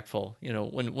not impactful.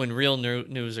 When real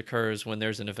news occurs, when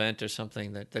there's an event or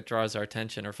something that draws our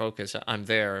attention or focus, I'm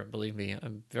there. Believe me,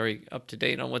 I'm very up to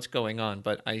date on what's going on.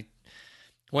 But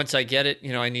once I get it,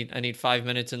 I need 5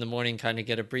 minutes in the morning, kind of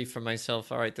get a brief for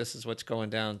myself. All right, this is what's going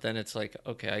down. Then it's like,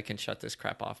 okay, I can shut this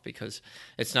crap off because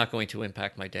it's not going to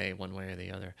impact my day one way or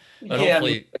the other. But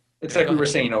hopefully, it's like we were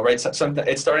saying, right? Something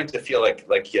it's starting to feel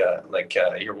like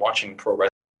you're watching pro wrestling.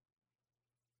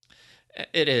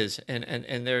 It is,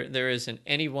 and there isn't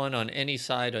anyone on any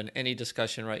side on any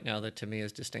discussion right now that to me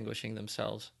is distinguishing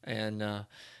themselves, and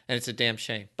it's a damn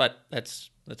shame. But that's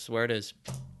where it is.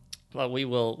 Well, we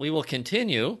will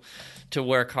continue to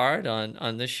work hard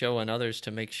on this show and others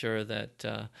to make sure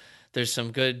that there's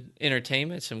some good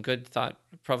entertainment, some good thought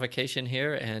provocation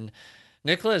here. And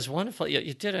Nicola is wonderful.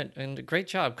 You did a great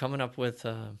job coming up with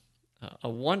a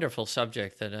wonderful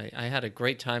subject that I had a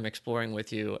great time exploring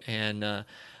with you. And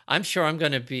I'm sure I'm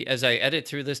going to be, as I edit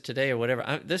through this today or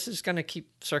whatever, this is going to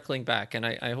keep circling back. And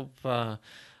I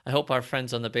hope our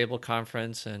friends on the Babel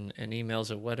conference and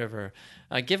emails or whatever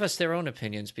give us their own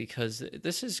opinions, because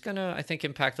this is going to, I think,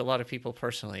 impact a lot of people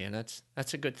personally, and that's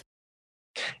a good thing.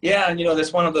 Yeah, and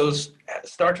that's one of those,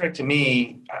 Star Trek to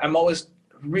me, I'm always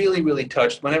really, really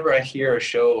touched whenever I hear a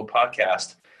show, a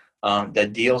podcast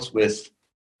that deals with,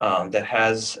 that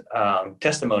has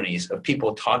testimonies of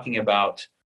people talking about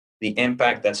the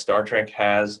impact that Star Trek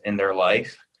has in their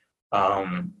life.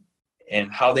 And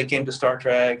how they came to Star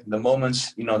Trek, the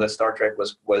moments, that Star Trek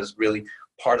was really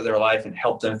part of their life and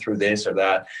helped them through this or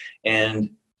that. And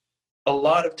a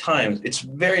lot of times it's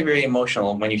very, very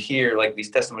emotional when you hear like these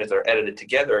testimonies that are edited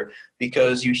together,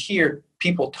 because you hear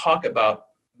people talk about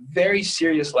very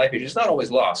serious life issues, not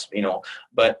always loss,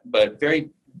 but very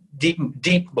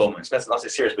deep moments. That's not so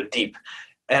serious, but deep.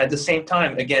 And at the same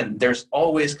time, again, there's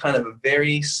always kind of a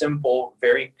very simple,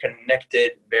 very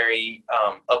connected, very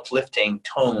uplifting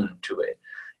tone to it.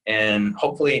 And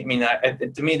hopefully, to me,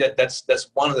 that's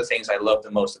one of the things I love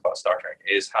the most about Star Trek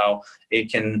is how it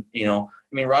can,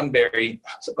 Roddenberry,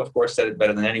 of course, said it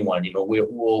better than anyone.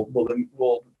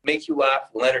 We'll make you laugh,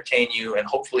 we'll entertain you, and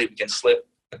hopefully we can slip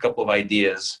a couple of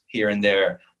ideas here and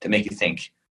there to make you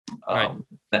think. Right.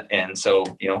 And so,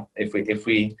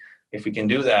 if we can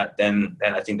do that, then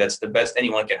I think that's the best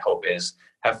anyone can hope is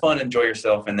have fun, enjoy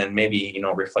yourself, and then maybe,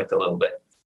 reflect a little bit.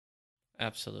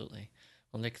 Absolutely.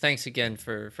 Well, Nick, thanks again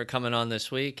for coming on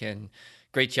this week, and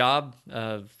great job.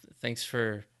 Thanks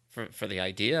for the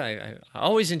idea. I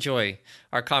always enjoy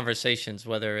our conversations,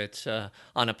 whether it's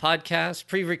on a podcast,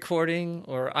 pre-recording,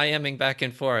 or IMing back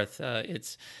and forth.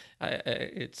 It's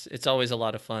always a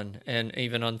lot of fun, and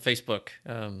even on Facebook.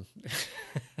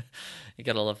 You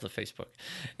gotta love the Facebook.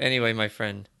 Anyway, my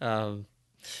friend,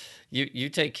 you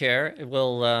take care.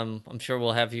 I'm sure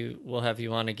we'll have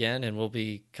you on again, and we'll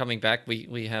be coming back.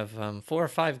 We have 4 or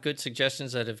 5 good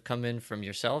suggestions that have come in from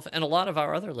yourself and a lot of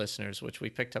our other listeners, which we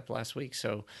picked up last week.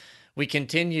 So we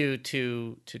continue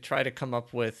to try to come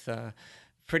up with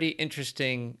pretty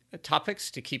interesting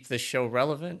topics to keep this show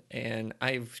relevant. And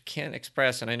I can't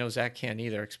express, and I know Zach can't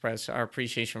either, express our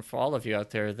appreciation for all of you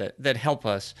out there that help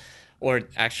us or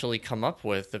actually come up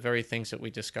with the very things that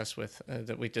we discuss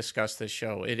this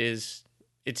show. It's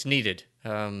needed.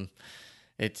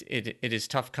 It is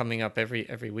tough coming up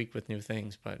every week with new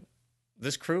things, but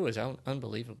this crew is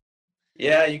unbelievable.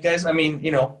 Yeah, you guys.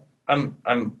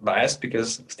 I'm biased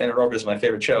because Standard Orbit is my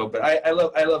favorite show, but I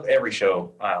love every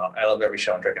show. I love every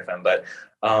show on Trek FM. But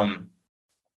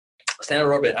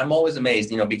Standard Orbit, I'm always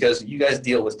amazed, because you guys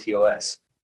deal with TOS.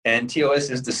 And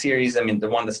TOS is the series, the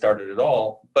one that started it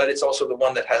all, but it's also the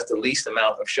one that has the least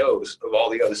amount of shows of all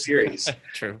the other series.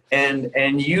 True. And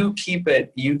you keep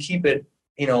it, I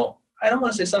don't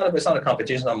want to say it's not a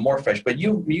competition on more fresh, but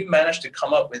you managed to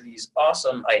come up with these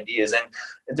awesome ideas, and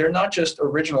they're not just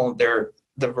original, they're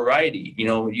the variety.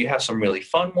 You have some really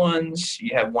fun ones,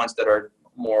 you have ones that are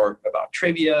more about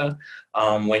trivia.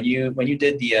 When you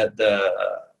did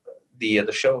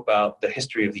the show about the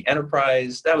history of the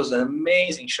Enterprise, that was an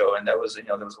amazing show, and that was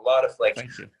there was a lot of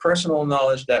personal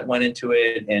knowledge that went into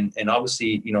it, and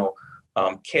obviously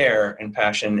care and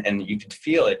passion, and you could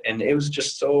feel it, and it was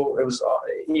just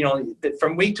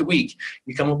from week to week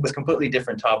you come up with completely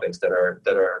different topics that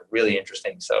are really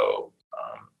interesting. So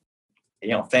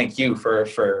thank you for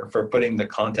putting the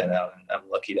content out, and I'm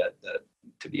lucky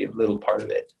to be a little part of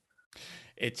it.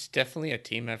 It's definitely a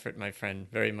team effort, my friend.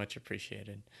 Very much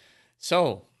appreciated.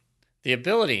 So, the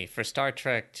ability for Star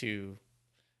Trek to,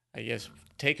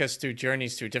 take us through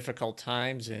journeys through difficult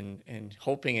times, and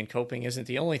hoping and coping isn't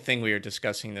the only thing we are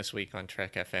discussing this week on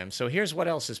Trek FM. So here's what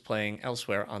else is playing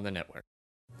elsewhere on the network.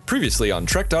 Previously on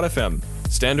Trek.fm,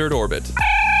 Standard Orbit.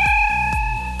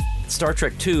 Star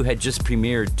Trek II had just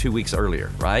premiered 2 weeks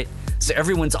earlier, right? So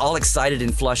everyone's all excited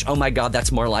and flush. Oh my God,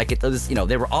 that's more like it.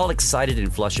 They were all excited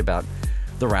and flush about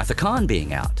The Wrath of Khan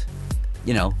being out.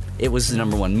 It was the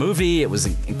 #1 movie. It was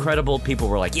incredible. People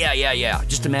were like, yeah.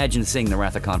 Just imagine seeing The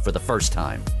Wrath of Khan for the first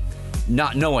time,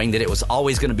 not knowing that it was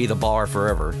always going to be the bar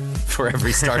forever for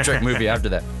every Star Trek movie after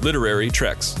that. Literary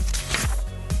Treks.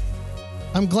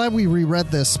 I'm glad we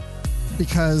reread this,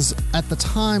 because at the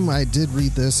time I did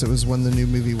read this, it was when the new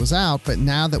movie was out. But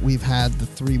now that we've had the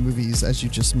 3 movies, as you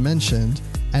just mentioned,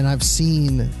 and I've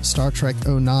seen Star Trek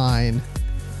 09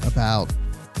 about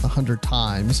 100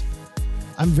 times,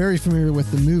 I'm very familiar with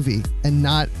the movie, and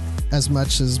not as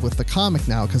much as with the comic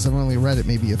now, because I've only read it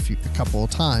maybe a couple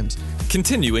of times.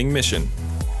 Continuing mission.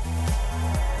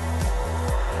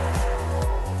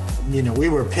 We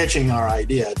were pitching our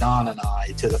idea, Don and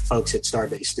I, to the folks at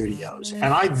Starbase Studios.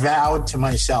 And I vowed to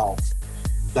myself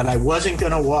that I wasn't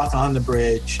going to walk on the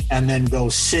bridge and then go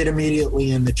sit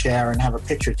immediately in the chair and have a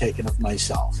picture taken of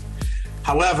myself.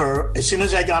 However, as soon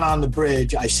as I got on the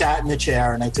bridge, I sat in the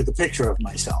chair and I took a picture of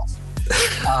myself.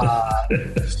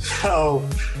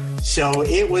 So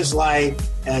it was like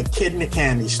a kid in a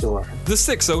candy store. The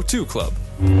 602 Club.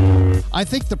 I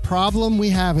think the problem we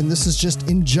have, and this is just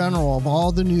in general of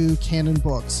all the new canon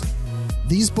books,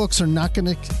 these books are not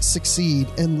going to succeed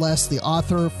unless the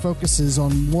author focuses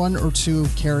on 1 or 2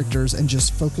 characters and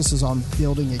just focuses on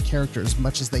building a character as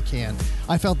much as they can.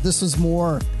 I felt this was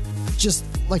more, just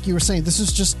like you were saying, this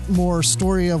is just more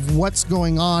story of what's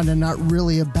going on and not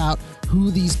really about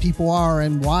who these people are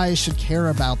and why I should care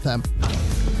about them.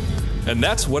 And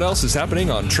that's what else is happening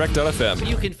on Trek.fm.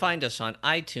 You can find us on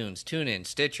iTunes, TuneIn,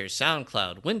 Stitcher,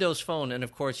 SoundCloud, Windows Phone, and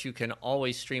of course you can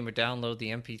always stream or download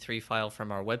the MP3 file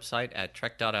from our website at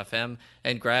Trek.fm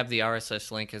and grab the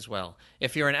RSS link as well.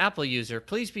 If you're an Apple user,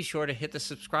 please be sure to hit the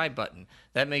subscribe button.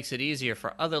 That makes it easier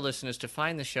for other listeners to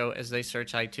find the show as they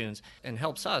search iTunes and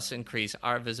helps us increase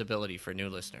our visibility for new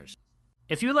listeners.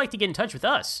 If you would like to get in touch with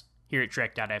us here at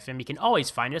Trek.fm, you can always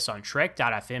find us on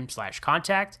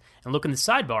Trek.fm/contact and look in the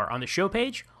sidebar on the show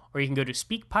page, or you can go to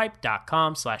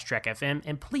speakpipe.com/TrekFM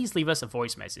and please leave us a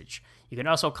voice message. You can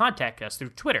also contact us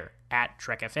through Twitter at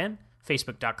TrekFM,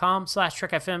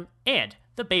 Facebook.com/TrekFM, and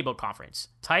the Babel Conference.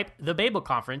 Type the Babel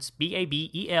Conference,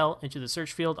 Babel, into the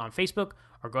search field on Facebook,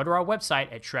 or go to our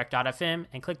website at Trek.fm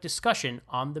and click discussion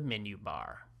on the menu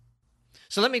bar.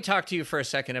 So let me talk to you for a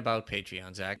second about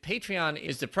Patreon, Zach. Patreon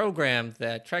is the program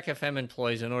that Trek FM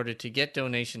employs in order to get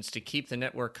donations to keep the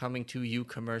network coming to you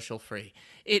commercial-free.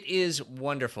 It is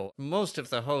wonderful. Most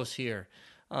of the hosts here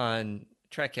on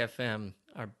Trek FM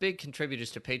are big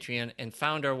contributors to Patreon and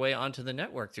found our way onto the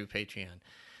network through Patreon.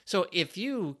 So if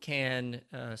you can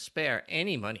spare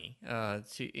any money,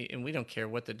 and we don't care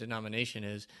what the denomination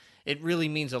is, it really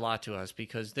means a lot to us,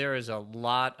 because there is a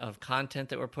lot of content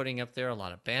that we're putting up there, a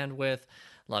lot of bandwidth,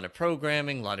 a lot of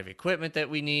programming, a lot of equipment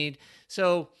that we need.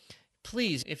 So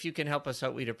please, if you can help us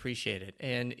out, we'd appreciate it.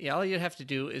 And all you have to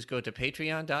do is go to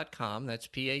patreon.com, that's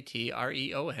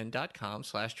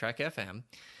patreon.com/TrekFM,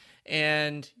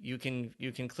 and you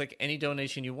can click any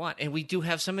donation you want. And we do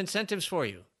have some incentives for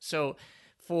you. So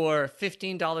for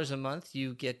 $15 a month,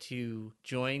 you get to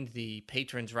join the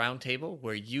Patrons Roundtable,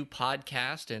 where you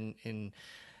podcast, and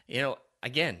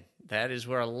again, that is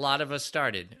where a lot of us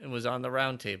started. It was on the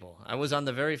Roundtable. I was on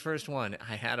the very first one.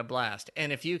 I had a blast.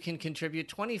 And if you can contribute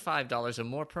 $25 or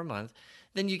more per month,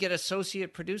 then you get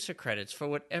associate producer credits for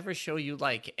whatever show you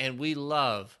like. And we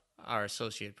love our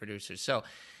associate producers. So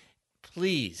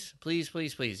please,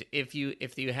 if you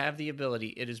have the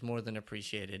ability, it is more than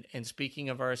appreciated. And speaking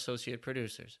of our associate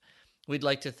producers, we'd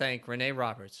like to thank Renee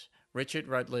Roberts, Richard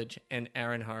Rutledge, and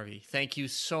Aaron Harvey. Thank you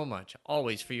so much,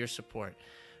 always, for your support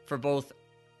for both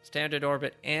Standard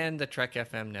Orbit and the Trek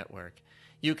FM network.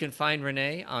 You can find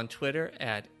Renee on Twitter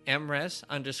at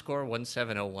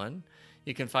MRes_1701.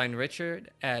 You can find Richard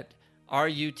at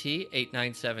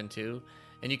RUT8972.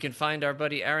 And you can find our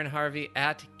buddy Aaron Harvey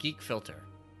at GeekFilter.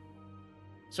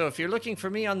 So if you're looking for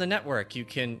me on the network, you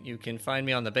can find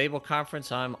me on the Babel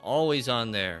Conference. I'm always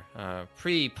on there.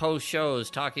 Post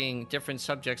shows, talking different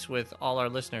subjects with all our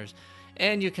listeners.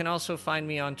 And you can also find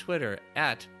me on Twitter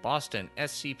at Boston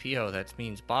SCPO. That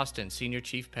means Boston Senior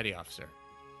Chief Petty Officer.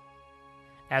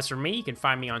 As for me, you can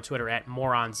find me on Twitter at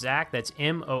MooreOnZach. That's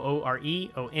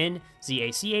MooreOnZach. And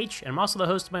I'm also the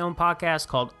host of my own podcast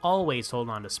called Always Hold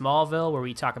On to Smallville, where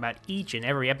we talk about each and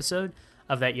every episode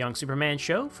of that young Superman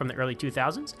show from the early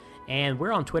 2000s. And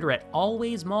we're on Twitter at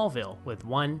AlwaysMallville with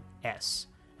one S.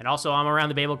 And also, I'm around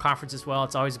the Babel Conference as well.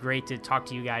 It's always great to talk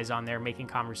to you guys on there, making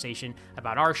conversation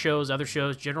about our shows, other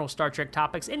shows, general Star Trek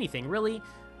topics, anything, really.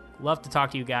 Love to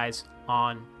talk to you guys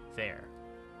on there.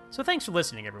 So thanks for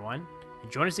listening, everyone.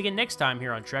 And join us again next time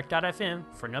here on Trek.fm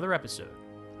for another episode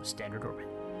of Standard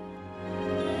Orbit.